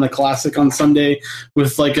Elsick won the Classic on Sunday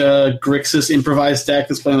with a Grixis improvised deck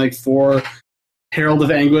that's playing 4 Herald of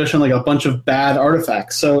Anguish and a bunch of bad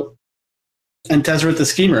artifacts. So, and Tezzeret the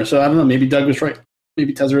Schemer. So I don't know. Maybe Doug was right.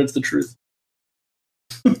 Maybe Tezzeret's the truth.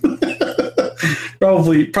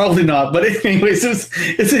 Probably not. But anyways,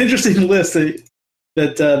 it's an interesting list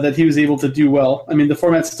that he was able to do well. The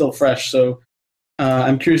format's still fresh, so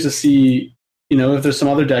I'm curious to see, if there's some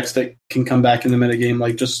other decks that can come back in the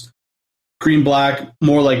metagame, just green-black,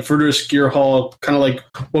 more Verdurous Gearhulk, kind of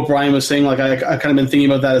what Brian was saying. I kind of been thinking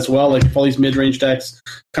about that as well. If all these mid-range decks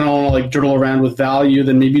kind of want to journal around with value,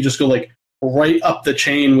 then maybe just go right up the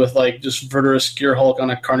chain with just Verdurous Gearhulk on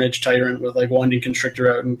a Carnage Tyrant with Winding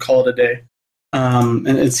Constrictor out and call it a day.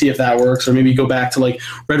 And see if that works, or maybe go back to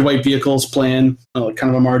red-white vehicles plan, kind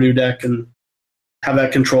of a Mardu deck, and have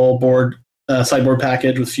that control board sideboard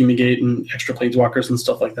package with Fumigate and extra planeswalkers and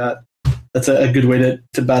stuff like that. That's a good way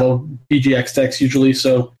to battle BGX decks usually.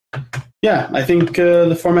 So yeah, I think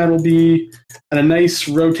the format will be at a nice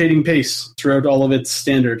rotating pace throughout all of its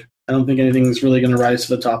standard. I don't think anything's really going to rise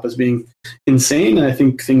to the top as being insane, and I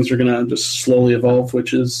think things are going to just slowly evolve,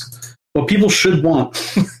 which is what people should want,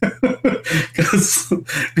 because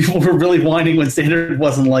people were really whining when Standard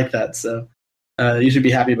wasn't like that. So you should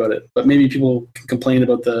be happy about it. But maybe people can complain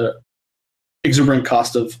about the exorbitant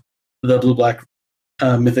cost of the blue-black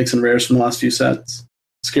mythics and rares from the last few sets.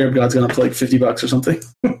 Scarab God's gone up to like $50 or something.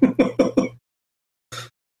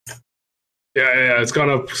 Yeah, it's gone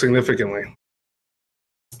up significantly.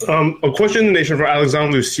 A question in the nation for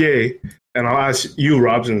Alexandre Lucier, and I'll ask you,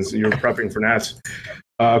 Rob, since you're prepping for Nats.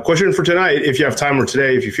 Question for tonight, if you have time, or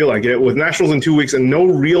today, if you feel like it. With Nationals in 2 weeks and no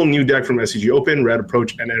real new deck from SCG Open, Red,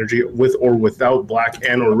 Approach, and Energy, with or without Black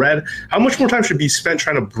and or Red, how much more time should be spent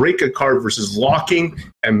trying to break a card versus locking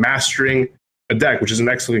and mastering a deck? Which is an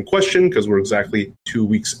excellent question, because we're exactly 2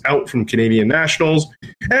 weeks out from Canadian Nationals.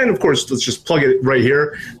 And, of course, let's just plug it right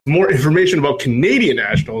here. For more information about Canadian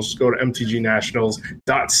Nationals, go to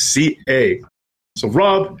mtgnationals.ca. So,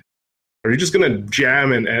 Rob, are you just going to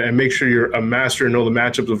jam and make sure you're a master and know the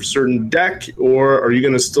matchups of a certain deck, or are you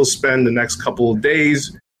going to still spend the next couple of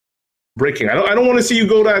days breaking? I don't want to see you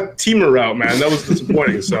go that teamer route, man. That was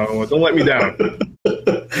disappointing, so don't let me down.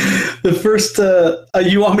 The first,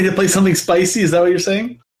 you want me to play something spicy? Is that what you're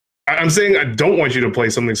saying? I'm saying I don't want you to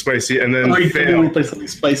play something spicy and then fail. Play something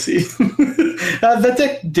spicy. That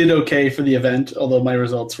deck did okay for the event, although my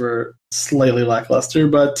results were slightly lackluster.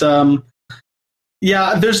 But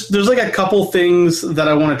yeah, there's like a couple things that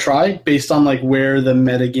I want to try based on like where the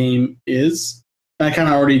metagame is. And I kind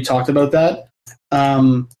of already talked about that.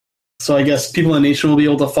 So I guess people in the nation will be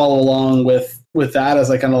able to follow along with that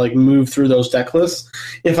as I kind of like move through those deck lists.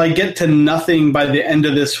 If I get to nothing by the end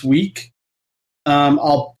of this week,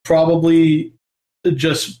 I'll probably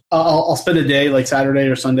just I'll spend a day like Saturday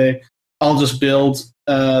or Sunday. I'll just build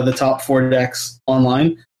the top 4 decks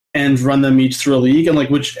online and run them each through a league, and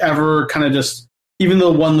like whichever kind of just, even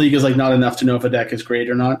though one league is like not enough to know if a deck is great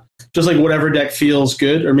or not, just like whatever deck feels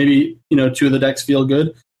good, or maybe 2 of the decks feel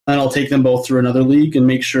good, and I'll take them both through another league and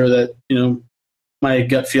make sure that my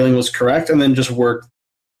gut feeling was correct, and then just work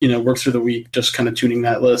through the week, just kind of tuning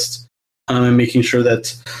that list and making sure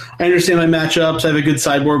that I understand my matchups. I have a good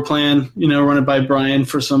sideboard plan, run it by Brian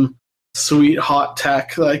for some sweet hot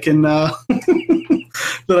tech that I can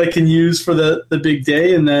that I can use for the big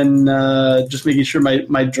day, and then just making sure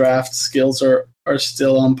my draft skills are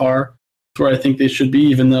still on par to where I think they should be,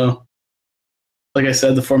 even though, like I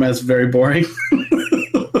said, the format is very boring.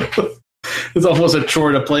 It's almost a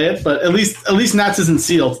chore to play it, but at least Nats isn't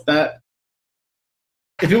sealed. That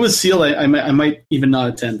if it was sealed, I might even not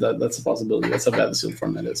attend. That's a possibility. That's how bad the sealed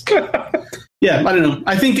format is. Yeah, I don't know.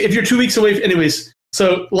 I think if you're 2 weeks away, anyways.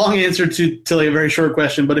 So long answer to like a very short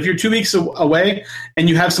question, but if you're 2 weeks away and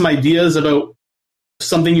you have some ideas about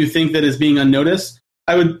something you think that is being unnoticed,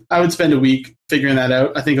 I would spend a week figuring that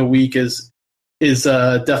out. I think a week is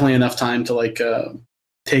definitely enough time to like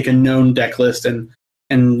take a known deck list and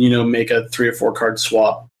make a 3 or 4 card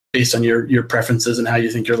swap based on your preferences and how you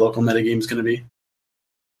think your local metagame is going to be.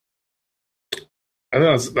 I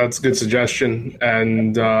know that's a good suggestion,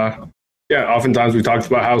 and yeah, oftentimes we talked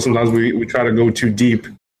about how sometimes we try to go too deep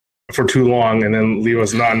for too long and then leave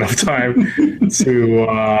us not enough time to.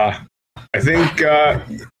 I think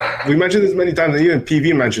we mentioned this many times, and even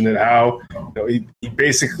PV mentioned it. How he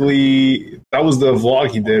basically, that was the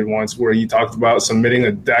vlog he did once where he talked about submitting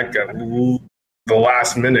a deck at the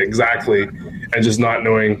last minute exactly, and just not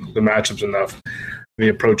knowing the matchups enough, the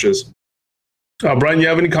approaches. Brian, you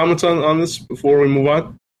have any comments on this before we move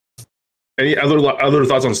on? Any other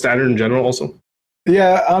thoughts on Standard in general also?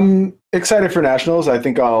 Yeah, I'm excited for Nationals. I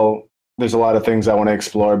think there's a lot of things I want to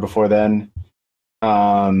explore before then.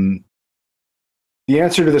 The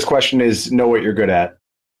answer to this question is know what you're good at.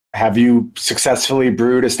 Have you successfully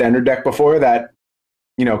brewed a Standard deck before that,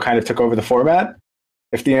 kind of took over the format?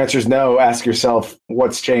 If the answer is no, ask yourself,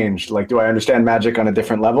 what's changed? Like, do I understand Magic on a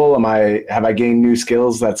different level? Have I gained new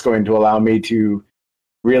skills that's going to allow me to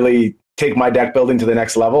really take my deck building to the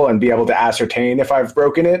next level and be able to ascertain if I've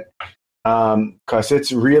broken it? Because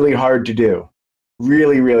it's really hard to do.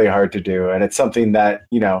 Really, really hard to do. And it's something that,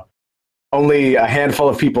 only a handful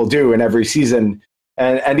of people do in every season.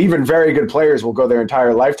 And even very good players will go their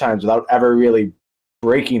entire lifetimes without ever really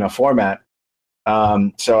breaking a format.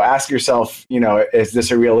 So ask yourself, is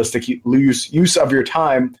this a realistic use of your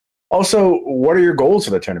time? Also, what are your goals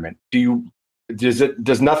for the tournament?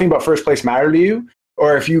 Does nothing but first place matter to you?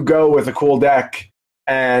 Or if you go with a cool deck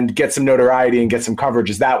and get some notoriety and get some coverage,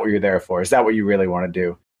 is that what you're there for? Is that what you really want to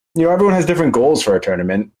do? Everyone has different goals for a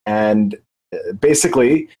tournament, and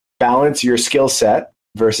basically balance your skill set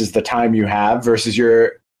versus the time you have versus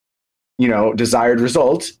your, desired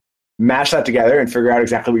result. Mash that together and figure out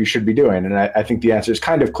exactly what you should be doing. And I think the answer is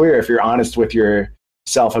kind of clear if you're honest with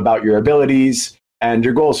yourself about your abilities and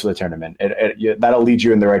your goals for the tournament. That'll lead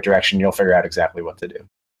you in the right direction. You'll figure out exactly what to do.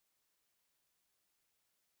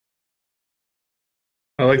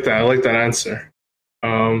 I like that answer.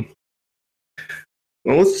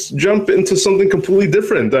 Well, let's jump into something completely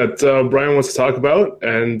different that Brian wants to talk about.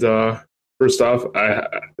 And first off,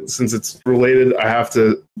 since it's related, I have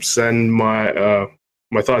to send my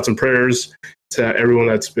my thoughts and prayers to everyone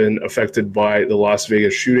that's been affected by the Las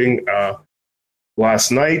Vegas shooting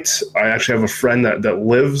last night. I actually have a friend that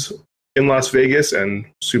lives in Las Vegas, and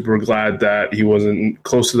super glad that he wasn't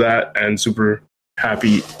close to that, and super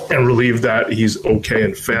happy and relieved that he's okay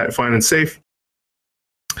and fine and safe.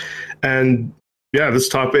 And yeah, this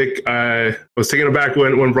topic, I was taken aback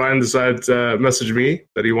when Brian decided to message me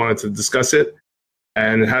that he wanted to discuss it.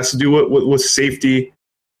 And it has to do with safety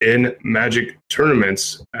in Magic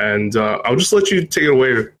tournaments. And I'll just let you take it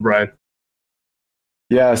away, Brian.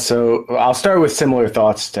 Yeah, so I'll start with similar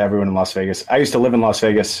thoughts to everyone in Las Vegas. I used to live in Las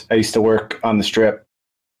Vegas. I used to work on the Strip.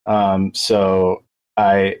 So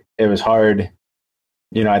it was hard.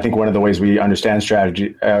 You know, I think one of the ways we understand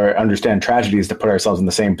tragedy is to put ourselves in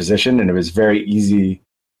the same position. And it was very easy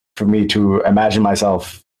for me to imagine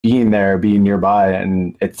myself being there, being nearby,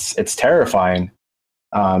 and it's terrifying.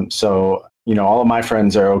 So, you know, all of my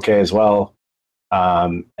friends are okay as well.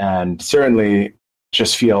 And certainly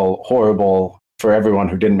just feel horrible for everyone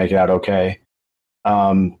who didn't make it out okay.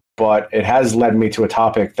 But it has led me to a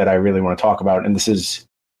topic that I really want to talk about. And this is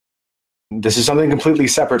something completely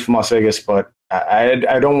separate from Las Vegas, but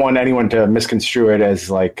I don't want anyone to misconstrue it as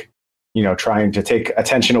like, you know, trying to take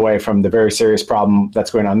attention away from the very serious problem that's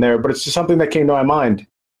going on there. But it's just something that came to my mind.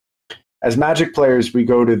 As Magic players, we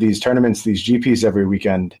go to these tournaments, these GPs every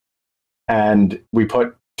weekend, and we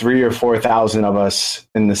put 3,000 or 4,000 of us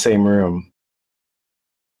in the same room.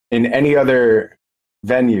 In any other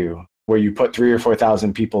venue where you put 3,000 or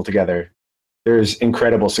 4,000 people together, there's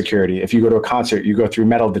incredible security. If you go to a concert, you go through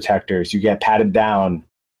metal detectors, you get patted down.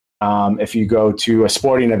 If you go to a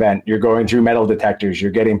sporting event, you're going through metal detectors,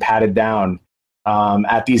 you're getting patted down.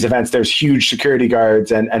 At these events, there's huge security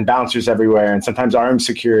guards and bouncers everywhere, and sometimes armed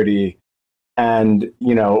security. And,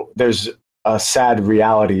 you know, there's a sad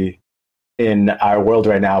reality in our world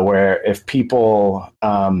right now where if people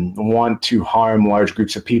want to harm large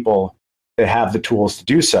groups of people, they have the tools to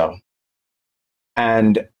do so.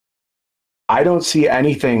 And I don't see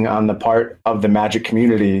anything on the part of the Magic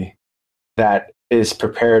community that is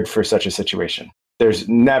prepared for such a situation. There's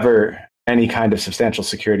never any kind of substantial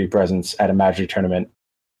security presence at a Magic tournament.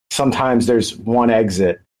 Sometimes there's one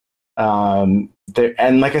exit. And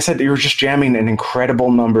like I said, you were just jamming an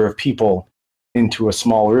incredible number of people into a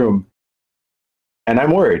small room. And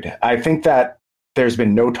I'm worried. I think that there's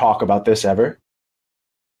been no talk about this ever.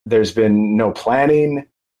 There's been no planning.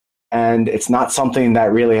 And it's not something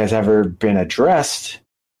that really has ever been addressed.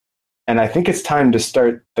 And I think it's time to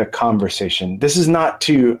start the conversation. I'm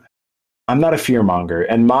not a fearmonger.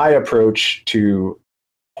 And my approach to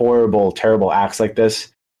horrible, terrible acts like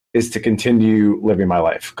this is to continue living my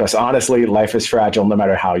life. Because honestly, life is fragile no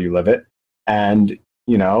matter how you live it. And,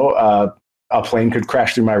 you know, a plane could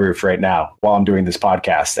crash through my roof right now while I'm doing this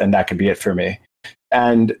podcast, and that could be it for me.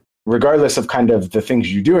 And regardless of kind of the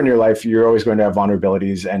things you do in your life, you're always going to have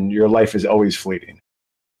vulnerabilities, and your life is always fleeting.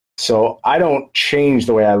 So I don't change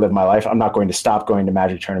the way I live my life. I'm not going to stop going to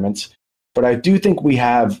Magic tournaments, but I do think we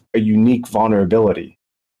have a unique vulnerability.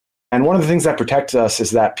 And one of the things that protects us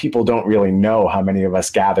is that people don't really know how many of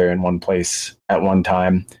us gather in one place at one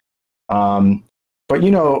time. But,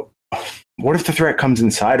 you know, what if the threat comes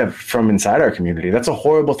from inside our community? That's a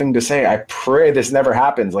horrible thing to say. I pray this never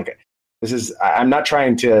happens. I'm not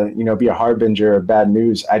trying to, you know, be a harbinger of bad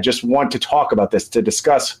news. I just want to talk about this, to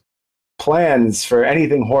discuss plans for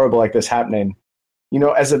anything horrible like this happening. You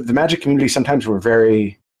know, as the Magic community, sometimes we're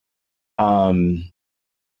very,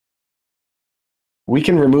 we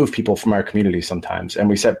can remove people from our community sometimes, and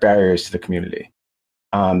we set barriers to the community.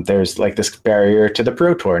 There's like this barrier to the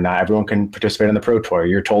Pro Tour. Not everyone can participate in the Pro Tour.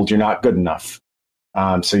 You're told you're not good enough.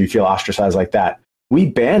 So you feel ostracized like that. We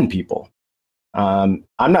ban people. I'm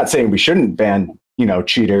not saying we shouldn't ban, you know,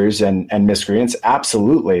 cheaters and miscreants.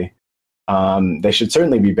 Absolutely. They should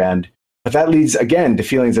certainly be banned. But that leads, again, to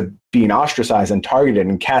feelings of being ostracized and targeted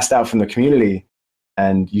and cast out from the community.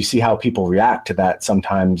 And you see how people react to that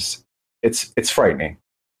sometimes. It's frightening.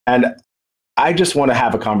 And I just want to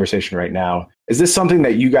have a conversation right now. Is this something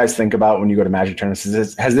that you guys think about when you go to Magic tournaments?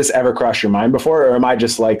 Has this ever crossed your mind before? Or am I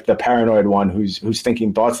just like the paranoid one who's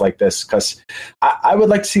thinking thoughts like this? Because I would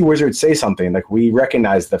like to see Wizards say something. Like, we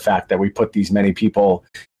recognize the fact that we put these many people,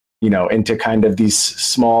 you know, into kind of these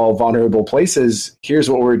small, vulnerable places. Here's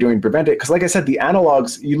what we're doing to prevent it. Because like I said, the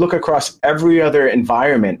analogs, you look across every other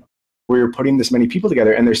environment where you're putting this many people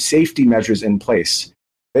together and there's safety measures in place.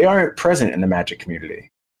 They aren't present in the Magic community.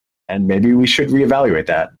 And maybe we should reevaluate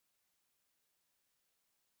that.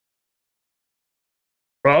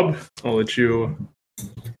 Rob, I'll let you.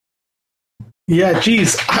 Yeah,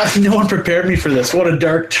 geez, no one prepared me for this. What a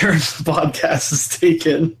dark turn the podcast has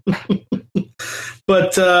taken.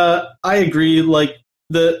 But I agree. Like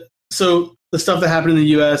the stuff that happened in the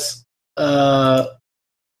U.S.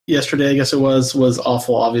 Yesterday, I guess it was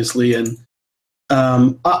awful, obviously, and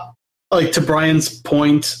like to Brian's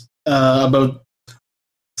point about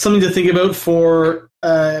something to think about for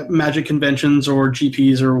Magic conventions or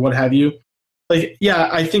GPs or what have you. Like, yeah,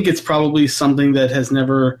 I think it's probably something that has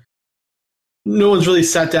no one's really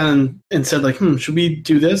sat down and said, like, should we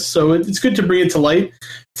do this? So it's good to bring it to light.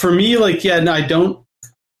 For me, like, yeah, no, I don't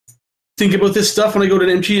think about this stuff when I go to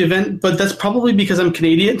an MG event, but that's probably because I'm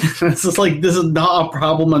Canadian. It's just like, this is not a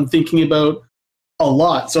problem I'm thinking about a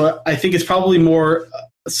lot. So I think it's probably more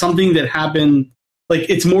something that happened, like,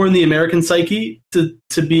 it's more in the American psyche to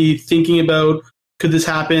be thinking about, could this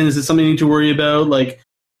happen? Is it something you need to worry about? Like,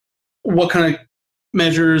 what kind of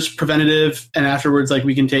measures, preventative and afterwards, like,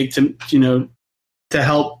 we can take to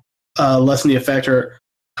help lessen the effect or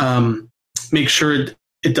make sure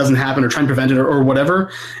it doesn't happen or try and prevent it or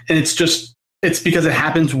whatever. And it's because it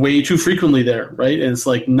happens way too frequently there, right? And it's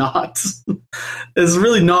like it's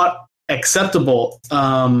really not acceptable.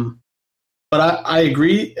 But I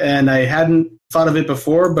agree, and I hadn't thought of it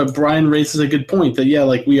before, but Brian raises a good point that, yeah,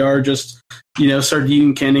 like, we are just,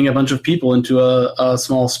 sardine canning a bunch of people into a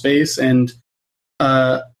small space, and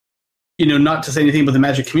not to say anything about the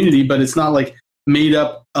Magic community, but it's not like made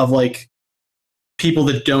up of like people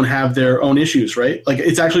that don't have their own issues, right? Like,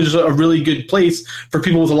 it's actually just a really good place for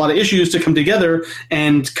people with a lot of issues to come together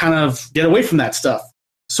and kind of get away from that stuff.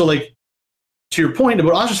 So, like, to your point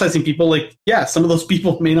about ostracizing people, like, yeah, some of those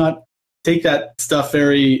people may not take that stuff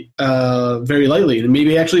very, very lightly, and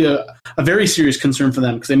maybe actually a very serious concern for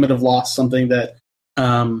them because they might have lost something that,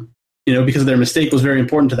 because of their mistake was very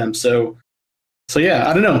important to them. So yeah,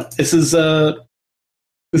 I don't know. This is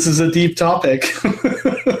a deep topic.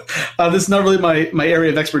 This is not really my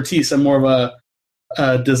area of expertise. I'm more of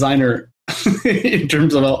a designer in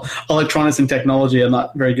terms of electronics and technology. I'm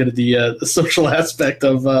not very good at the social aspect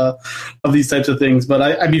of these types of things. But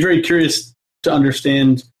I'd be very curious to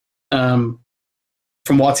understand from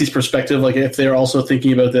WotC's perspective, like, if they're also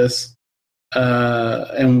thinking about this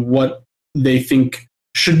and what they think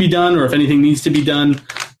should be done, or if anything needs to be done,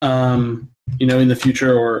 in the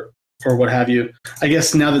future or what have you. I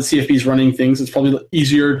guess now that CFB is running things, it's probably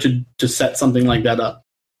easier to set something like that up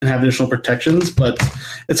and have additional protections, but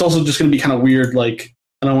it's also just going to be kind of weird. Like,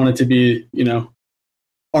 I don't want it to be,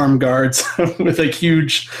 armed guards with like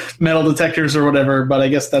huge metal detectors or whatever, but I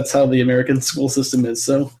guess that's how the American school system is.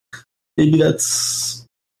 So maybe that's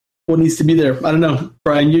what needs to be there. I don't know.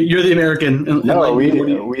 Brian, you're the American. No,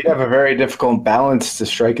 we have a very difficult balance to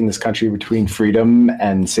strike in this country between freedom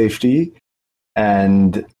and safety.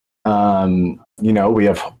 And, we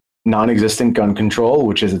have non-existent gun control,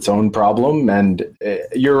 which is its own problem. And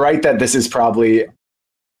you're right that this is probably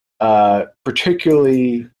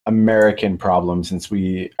particularly American problem, since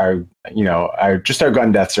we are, our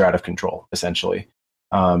gun deaths are out of control, essentially.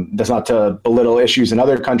 That's not to belittle issues in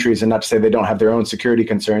other countries and not to say they don't have their own security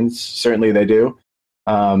concerns. Certainly they do.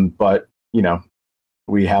 But,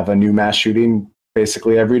 we have a new mass shooting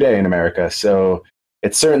basically every day in America. So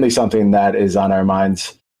it's certainly something that is on our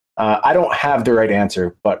minds. I don't have the right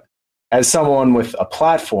answer, but as someone with a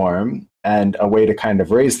platform and a way to kind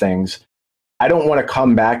of raise things, I don't want to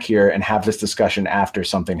come back here and have this discussion after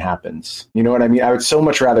something happens. You know what I mean? I would so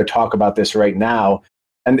much rather talk about this right now.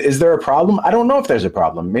 And is there a problem? I don't know if there's a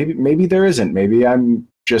problem. Maybe there isn't. Maybe I'm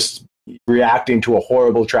just reacting to a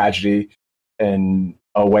horrible tragedy in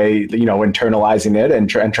a way, internalizing it and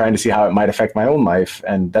trying to see how it might affect my own life.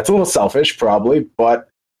 And that's a little selfish, probably, but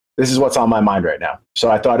this is what's on my mind right now.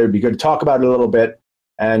 So I thought it would be good to talk about it a little bit.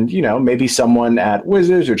 And, maybe someone at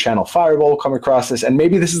Wizards or Channel Fireball come across this, and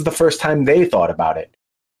maybe this is the first time they thought about it.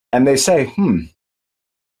 And they say,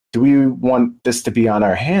 do we want this to be on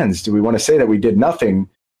our hands? Do we want to say that we did nothing?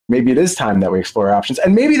 Maybe it is time that we explore our options.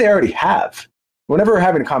 And maybe they already have. Whenever we're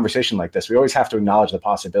having a conversation like this, we always have to acknowledge the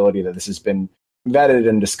possibility that this has been vetted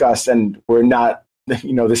and discussed, and we're not,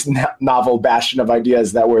 this novel bastion of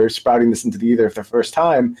ideas that we're sprouting this into the ether for the first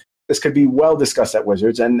time. This could be well discussed at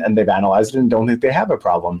Wizards, and they've analyzed it and don't think they have a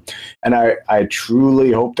problem. And I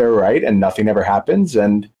truly hope they're right and nothing ever happens.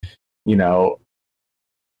 And,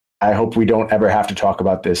 I hope we don't ever have to talk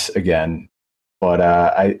about this again. But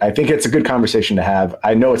I think it's a good conversation to have.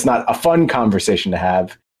 I know it's not a fun conversation to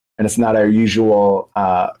have, and it's not our usual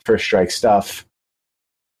first strike stuff.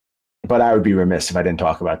 But I would be remiss if I didn't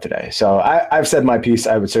talk about it today. So I've said my piece.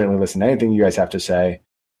 I would certainly listen to anything you guys have to say.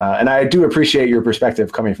 And I do appreciate your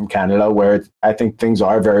perspective coming from Canada, where I think things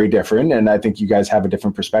are very different. And I think you guys have a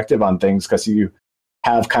different perspective on things because you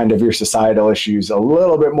have kind of your societal issues a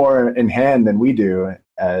little bit more in hand than we do.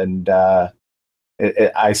 And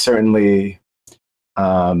I certainly,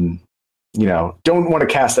 don't want to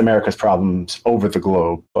cast America's problems over the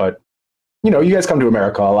globe. But, you guys come to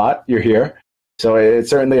America a lot. You're here. So it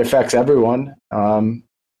certainly affects everyone.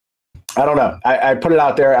 I don't know. I put it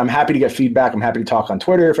out there. I'm happy to get feedback. I'm happy to talk on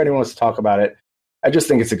Twitter if anyone wants to talk about it. I just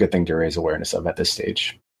think it's a good thing to raise awareness of at this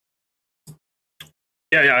stage.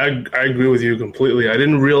 Yeah, I agree with you completely. I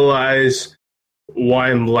didn't realize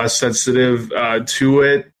why I'm less sensitive to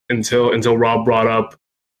it until Rob brought up,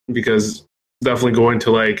 because definitely going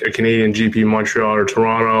to like a Canadian GP, Montreal or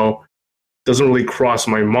Toronto, doesn't really cross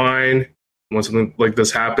my mind when something like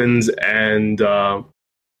this happens. And the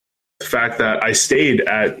fact that I stayed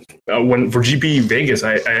at for GP Vegas,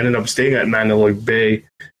 I ended up staying at Mandalay Bay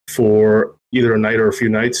for either a night or a few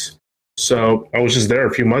nights. So I was just there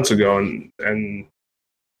a few months ago, and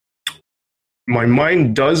my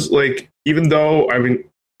mind does, like, even though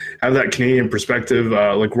have that Canadian perspective,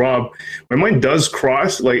 like Rob, my mind does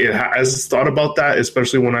cross, like it has thought about that,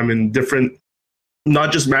 especially when I'm in different,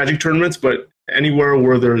 not just Magic tournaments, but anywhere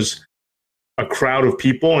where there's a crowd of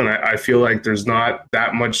people and I feel like there's not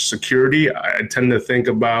that much security. I tend to think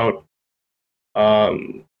about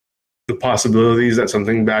the possibilities that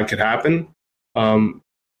something bad could happen.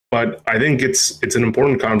 But I think it's an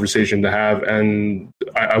important conversation to have, and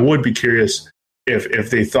I would be curious if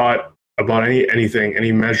they thought about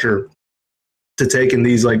any measure to take in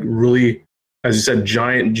these, like, really, as you said,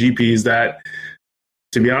 giant GPs that,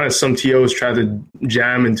 to be honest, some TOs try to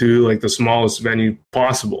jam into like the smallest venue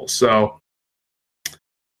possible. So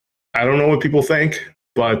I don't know what people think,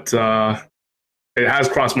 but it has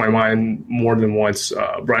crossed my mind more than once,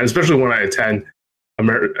 Brian, especially when I attend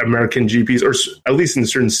American GPs, or at least in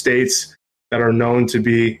certain states that are known to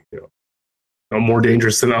be more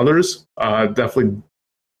dangerous than others. Definitely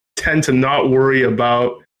tend to not worry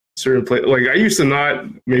about certain places. Like, I used to not,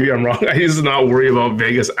 maybe I'm wrong, I used to not worry about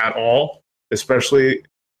Vegas at all, especially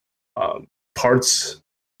parts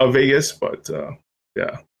of Vegas. But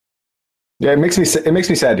yeah. Yeah, it makes me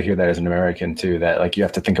sad to hear that as an American too. That, like, you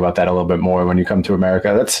have to think about that a little bit more when you come to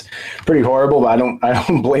America. That's pretty horrible, but I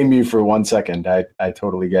don't blame you for 1 second. I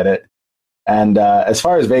totally get it. And as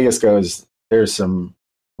far as Vegas goes, there's some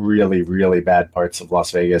really, really bad parts of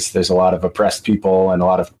Las Vegas. There's a lot of oppressed people and a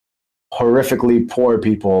lot of horrifically poor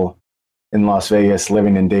people in Las Vegas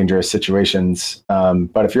living in dangerous situations.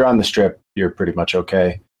 But if you're on the Strip, you're pretty much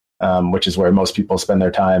okay, which is where most people spend their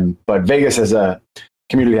time. But Vegas as a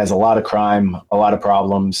community has a lot of crime, a lot of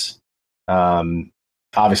problems.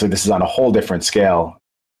 Obviously, this is on a whole different scale.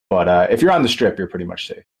 But if you're on the Strip, you're pretty much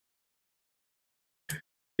safe.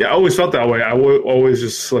 Yeah, I always felt that way. I always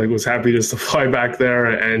just was happy just to fly back there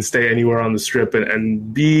and stay anywhere on the Strip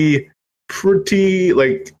and be pretty,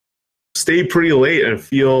 stay pretty late and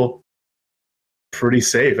feel pretty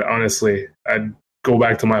safe, honestly. I'd go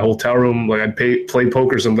back to my hotel room. I'd play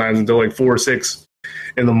poker sometimes until 4 or 6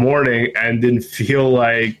 in the morning and didn't feel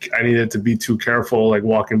like I needed to be too careful,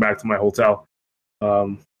 walking back to my hotel.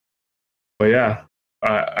 But yeah,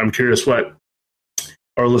 I'm curious what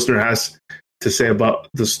our listener has to say about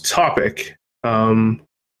this topic. I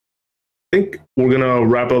think we're going to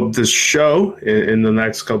wrap up this show in the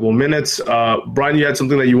next couple of minutes. Brian, you had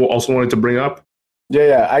something that you also wanted to bring up?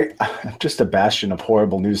 Yeah. I'm just a bastion of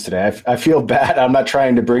horrible news today. I feel bad. I'm not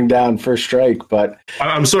trying to bring down First Strike, but...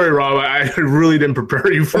 I'm sorry, Rob. I really didn't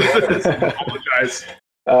prepare you for this. I apologize.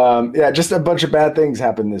 Yeah, just a bunch of bad things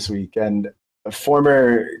happened this week. And a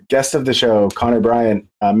former guest of the show, Connor Bryant,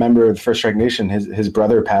 a member of the First Strike Nation, his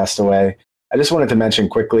brother passed away. I just wanted to mention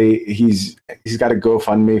quickly, he's got a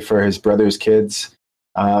GoFundMe for his brother's kids.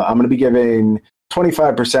 I'm going to be giving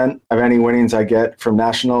 25% of any winnings I get from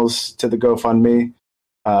nationals to the GoFundMe.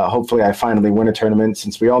 Hopefully I finally win a tournament,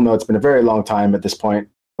 since we all know it's been a very long time at this point.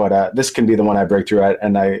 But this can be the one I break through at,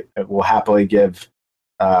 and I will happily give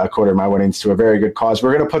a quarter of my winnings to a very good cause.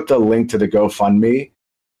 We're going to put the link to the GoFundMe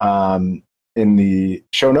in the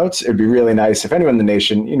show notes. It'd be really nice if anyone in the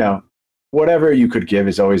nation, whatever you could give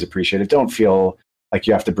is always appreciated. Don't feel like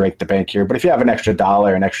you have to break the bank here. But if you have an extra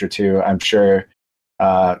 $1, an extra $2, I'm sure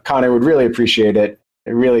Connor would really appreciate it.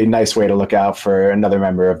 A really nice way to look out for another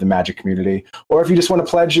member of the Magic community. Or if you just want to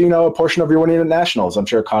pledge, a portion of your winning at Nationals, I'm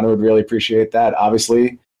sure Connor would really appreciate that.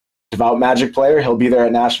 Obviously, devout Magic player, he'll be there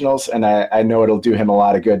at Nationals, and I know it'll do him a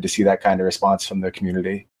lot of good to see that kind of response from the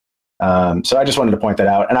community. So I just wanted to point that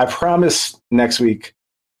out. And I promise next week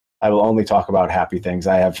I will only talk about happy things.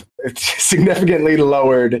 I have significantly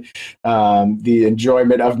lowered the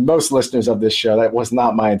enjoyment of most listeners of this show. That was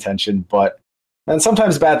not my intention, and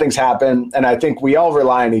sometimes bad things happen, and I think we all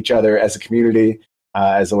rely on each other as a community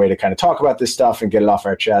as a way to kind of talk about this stuff and get it off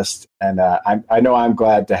our chest. And I know I'm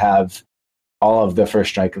glad to have all of the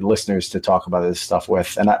First Strike listeners to talk about this stuff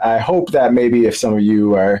with. And I hope that maybe if some of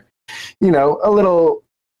you are, a little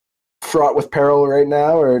fraught with peril right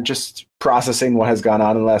now or just processing what has gone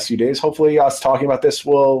on in the last few days, hopefully us talking about this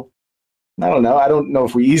will, I don't know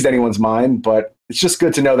if we eased anyone's mind, but it's just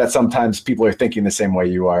good to know that sometimes people are thinking the same way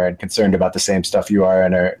you are and concerned about the same stuff you are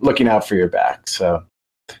and are looking out for your back. So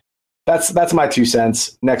that's my 2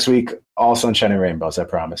 cents. Next week, all sunshine and rainbows, I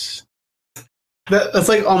promise. That's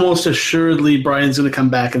like almost assuredly Brian's going to come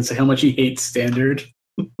back and say how much he hates Standard.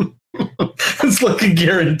 It's like a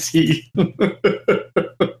guarantee.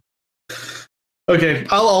 Okay,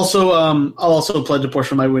 I'll also pledge a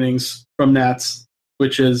portion of my winnings from Nats,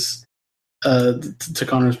 which is to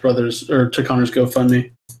Connor's brothers or to Connor's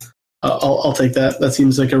GoFundMe. I'll take that. That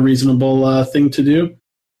seems like a reasonable thing to do,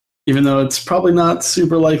 even though it's probably not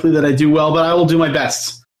super likely that I do well, but I will do my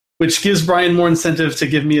best, which gives Brian more incentive to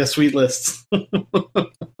give me a sweet list.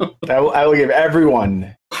 I will give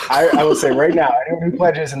everyone. I will say right now, anyone who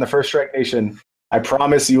pledges in the First Strike Nation, I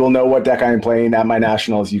promise you will know what deck I am playing at my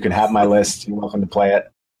Nationals. You can have my list. You're welcome to play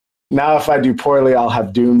it. Now, if I do poorly, I'll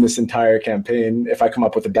have doomed this entire campaign if I come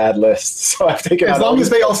up with a bad list. So I've taken as long as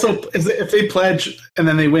they also, if they pledge and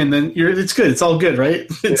then they win, then it's good. It's all good, right?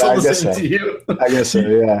 It's all the same to you. I guess so,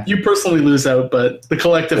 yeah. You personally lose out, but the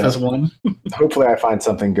collective has won. Hopefully I find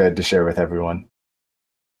something good to share with everyone.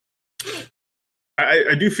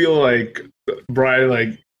 I do feel like, Brian,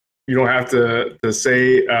 like, you don't have to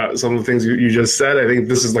say some of the things you just said. I think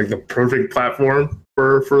this is like the perfect platform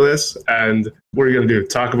for this. And what are you going to do?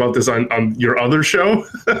 Talk about this on your other show?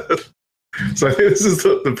 So I think this is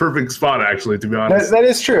the perfect spot, actually, to be honest. That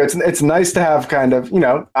is true. It's nice to have kind of,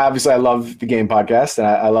 obviously I love the game podcast and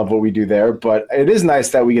I love what we do there, but it is nice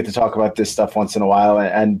that we get to talk about this stuff once in a while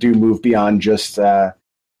and do move beyond just the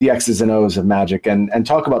X's and O's of Magic and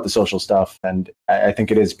talk about the social stuff. And I think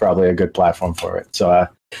it is probably a good platform for it. So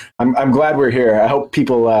I'm glad we're here. I hope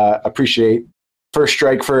people appreciate First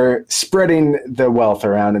Strike for spreading the wealth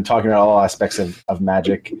around and talking about all aspects of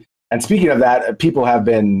Magic. And speaking of that, people have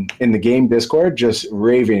been in the game Discord just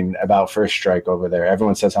raving about First Strike over there.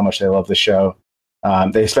 Everyone says how much they love the show.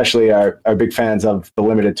 They especially are big fans of the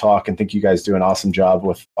limited talk and think you guys do an awesome job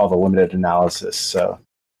with all the limited analysis. So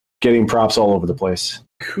getting props all over the place.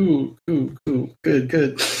 Cool.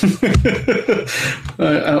 Good.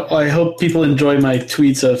 I hope people enjoy my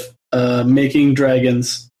tweets of making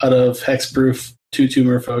dragons out of hexproof 2/2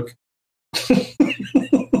 merfolk.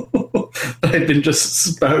 I've been just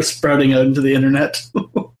sprouting out into the internet.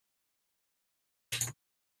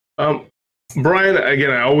 Brian,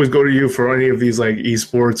 again, I always go to you for any of these like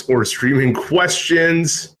esports or streaming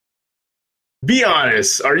questions. Be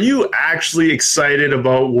honest, are you actually excited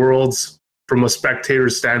about Worlds from a spectator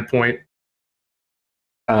standpoint?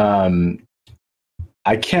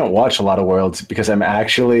 I can't watch a lot of Worlds because I'm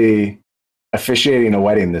actually officiating a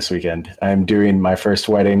wedding this weekend. I'm doing my first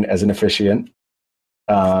wedding as an officiant.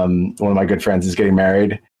 One of my good friends is getting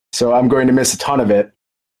married, so I'm going to miss a ton of it.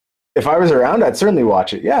 If I was around, I'd certainly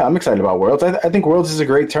watch it. Yeah, I'm excited about Worlds. I think Worlds is a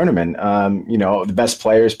great tournament. The best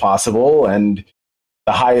players possible and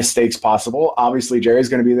the highest stakes possible. Obviously, Jerry's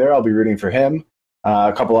going to be there. I'll be rooting for him.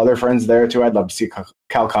 A couple other friends there, too. I'd love to see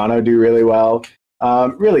Calcano do really well.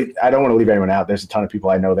 Really, I don't want to leave anyone out. There's a ton of people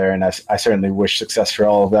I know there, and I certainly wish success for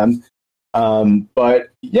all of them.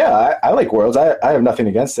 But yeah, I like Worlds. I have nothing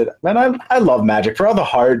against it. Man, I love Magic. For all the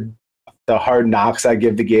hard knocks I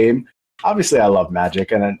give the game, obviously I love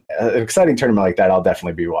Magic, and an exciting tournament like that I'll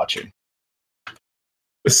definitely be watching.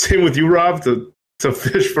 Same with you, Rob, to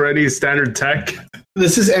fish for any standard tech.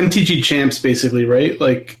 This is MTG Champs, basically, right?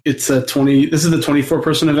 Like it's this is the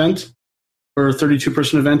 24-person event or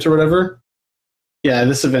 32-person event or whatever. Yeah,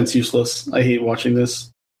 this event's useless. I hate watching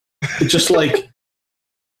this. It's just like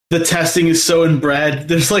the testing is so inbred.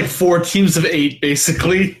 There's like 4 teams of 8,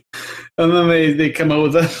 basically. And then they come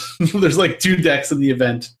out with there's like 2 decks in the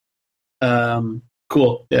event.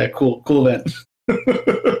 Cool. Yeah, cool event.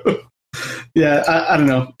 Yeah, I don't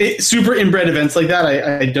know. Super inbred events like that,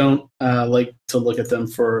 I don't like to look at them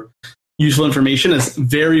for useful information, as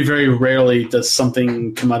very, very rarely does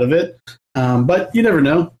something come out of it. But you never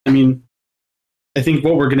know. I mean, I think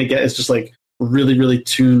what we're going to get is just like really, really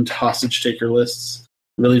tuned hostage taker lists,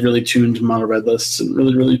 really, really tuned mono red lists, and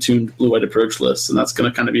really, really tuned blue white approach lists, and that's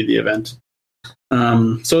going to kind of be the event.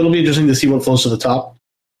 So it'll be interesting to see what flows to the top.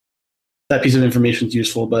 that piece of information is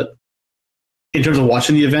useful. But in terms of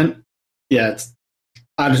watching the event, yeah,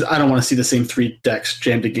 I don't want to see the same 3 decks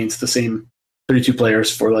jammed against the same 32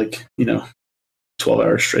 players for 12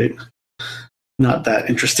 hours straight. Not that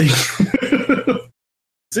interesting.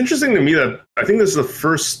 It's interesting to me that I think this is the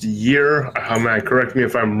first year. Correct me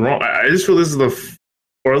if I'm wrong. I just feel this is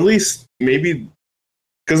or at least maybe,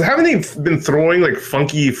 because haven't they been throwing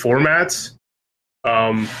funky formats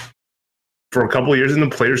for a couple of years in the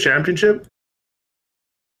Players Championship?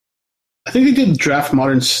 I think they did Draft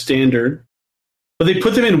Modern Standard, but they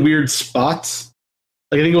put them in weird spots.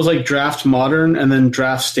 I think it was Draft Modern and then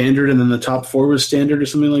Draft Standard, and then the top 4 was Standard or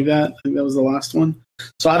something like that. I think that was the last one.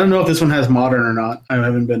 So I don't know if this one has Modern or not. I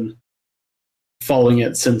haven't been following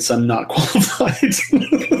it since I'm not qualified.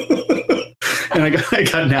 And I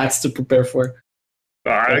got Nats to prepare for.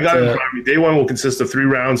 All right, I got it in front of me. Day 1 will consist of 3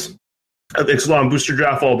 rounds of Ixalan Booster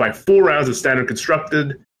Draft, followed by 4 rounds of Standard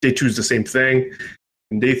Constructed. Day 2 is the same thing.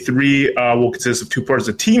 And Day 3 will consist of 2 parts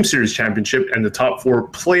of Team Series Championship and the top 4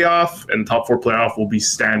 playoff. And the top 4 playoff will be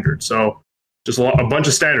Standard. So just a bunch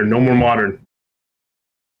of Standard, no more Modern.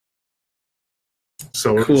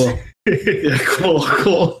 So cool. Yeah, cool.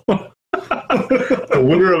 The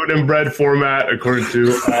winner of an inbred format, according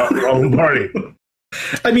to Lombardi.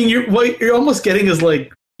 I mean, what you're almost getting is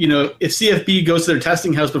if CFB goes to their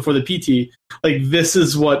testing house before the PT, this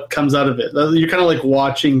is what comes out of it. You're kind of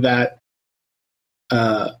watching that.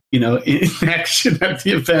 In action at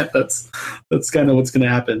the event. That's kind of what's going to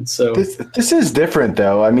happen. So this is different,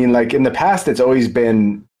 though. I mean, in the past, it's always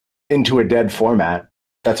been into a dead format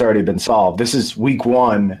that's already been solved. This is week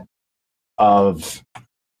 1 of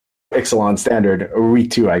Ixalan Standard, or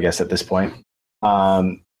week 2, I guess, at this point.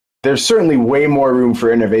 There's certainly way more room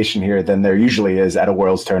for innovation here than there usually is at a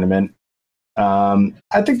Worlds tournament.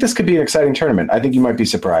 I think this could be an exciting tournament. I think you might be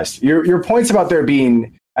surprised. Your points about there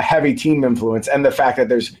being a heavy team influence and the fact that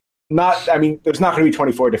there's not going to be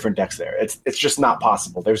 24 different decks there. It's just not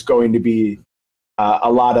possible. There's going to be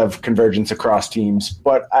a lot of convergence across teams,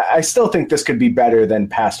 but I still think this could be better than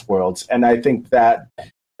past Worlds. And I think that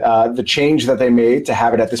the change that they made to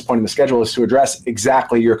have it at this point in the schedule is to address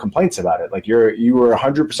exactly your complaints about it. You were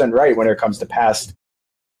 100% right when it comes to past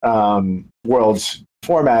Worlds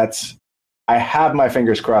formats. I have my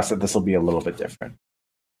fingers crossed that this will be a little bit different.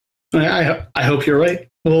 I hope you're right.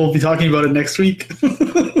 We'll be talking about it next week.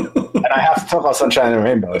 And I have to talk about Sunshine and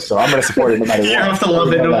Rainbow, so I'm going to support it no matter what. You have to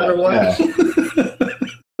love it no matter what.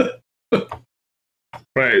 Yeah.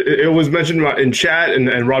 Right. It was mentioned in chat,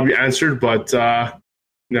 and Robbie answered, but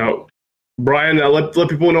Brian, let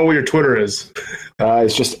people know what your Twitter is.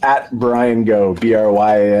 It's just at Brian Go,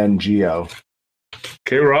 BRYNGO.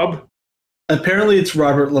 Okay, Rob? Apparently it's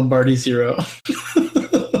Robert Lombardi 0.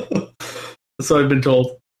 So I've been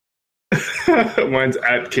told. Mine's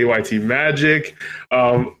at KYT Magic.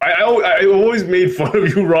 I always made fun of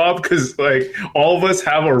you, Rob, because all of us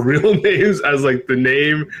have our real names as the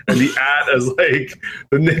name and the at as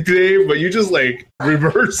the nickname, but you just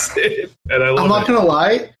reverse it. And I'm not gonna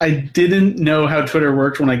lie, I didn't know how Twitter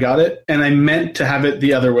worked when I got it, and I meant to have it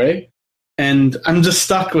the other way, and I'm just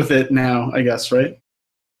stuck with it now, I guess, right?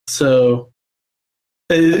 So.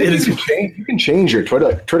 You can change your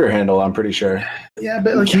Twitter handle, I'm pretty sure. Yeah,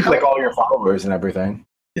 but keep all your followers and everything.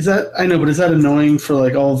 Is that, I know, but is that annoying for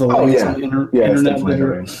all the links on the internet? That's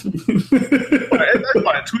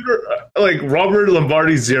fine. Twitter, Robert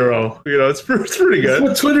Lombardi 0. It's pretty good. That's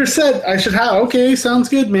what Twitter said I should have. Okay, sounds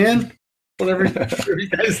good, man. Whatever you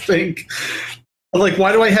guys think.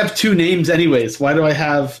 Why do I have 2 names anyways? Why do I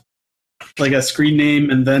have a screen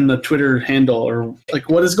name and then a Twitter handle, or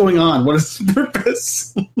what is going on? What is the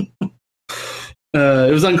purpose?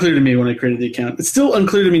 It was unclear to me when I created the account. It's still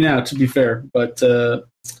unclear to me now, to be fair, but that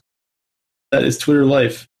is Twitter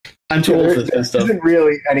life. I'm too old for this kind of stuff. There isn't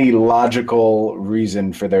really any logical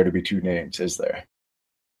reason for there to be 2 names, is there?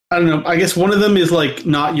 I don't know. I guess one of them is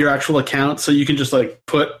not your actual account, so you can just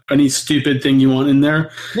put any stupid thing you want in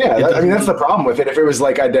there. Yeah, that's the problem with it. If it was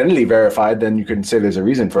identity verified, then you can say there's a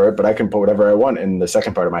reason for it, but I can put whatever I want in the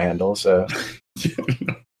second part of my handle. So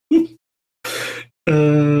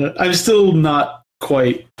I'm still not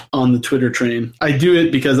quite on the Twitter train. I do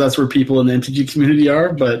it because that's where people in the MTG community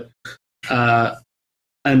are, but I'm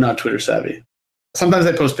not Twitter savvy. Sometimes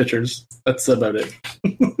I post pictures. That's about it.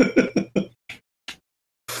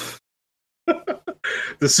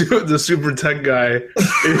 The super tech guy.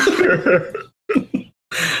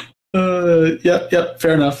 Yep.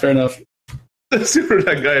 Fair enough. The super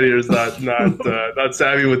tech guy here is not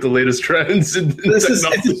savvy with the latest trends.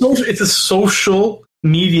 It's a social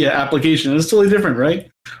media application. It's totally different,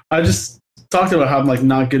 right? I just talked about how I'm like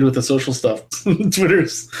not good with the social stuff.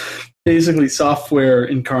 Twitter's basically software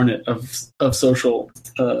incarnate of social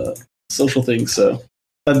things. So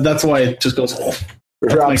that's why it just goes.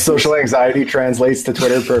 Rob's social anxiety translates to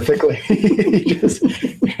Twitter perfectly.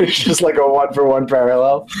 It's just like a 1-for-1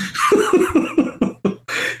 parallel.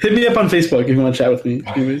 Hit me up on Facebook if you want to chat with me.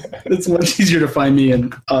 Anyways, it's much easier to find me,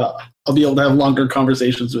 and I'll be able to have longer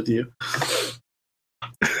conversations with you.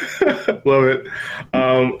 Love it.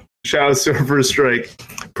 Shout out to First Strike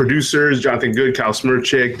producers: Jonathan Good, Kyle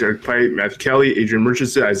Smirchik, Derek Pipe, Matthew Kelly, Adrian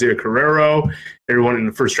Murchison, Isaiah Carrero, everyone in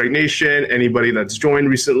the First Strike Nation, anybody that's joined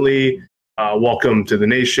recently. Welcome to the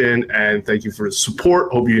nation, and thank you for the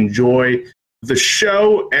support. Hope you enjoy the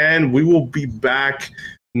show, and we will be back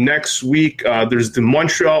next week. There's the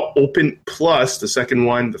Montreal Open Plus, the second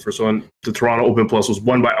one. The first one, the Toronto Open Plus, was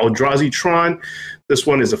won by Eldrazi Tron. This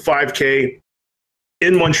one is a 5K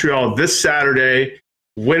in Montreal this Saturday.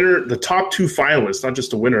 Winner, the top 2 finalists, not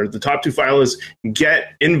just the winner, the top 2 finalists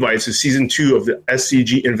get invites to season 2 of the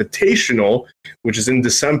SCG Invitational, which is in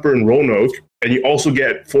December in Roanoke. And you also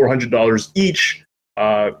get $400 each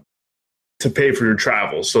to pay for your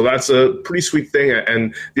travel. So that's a pretty sweet thing.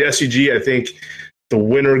 And the SCG, I think the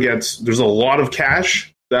winner gets, there's a lot of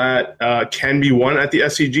cash that can be won at the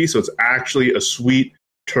SCG. So it's actually a sweet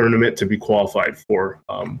tournament to be qualified for.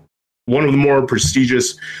 One of the more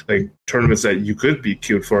prestigious tournaments that you could be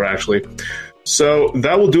queued for, actually. So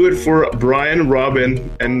that will do it for Brian,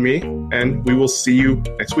 Robin, and me. And we will see you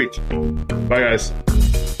next week. Bye, guys.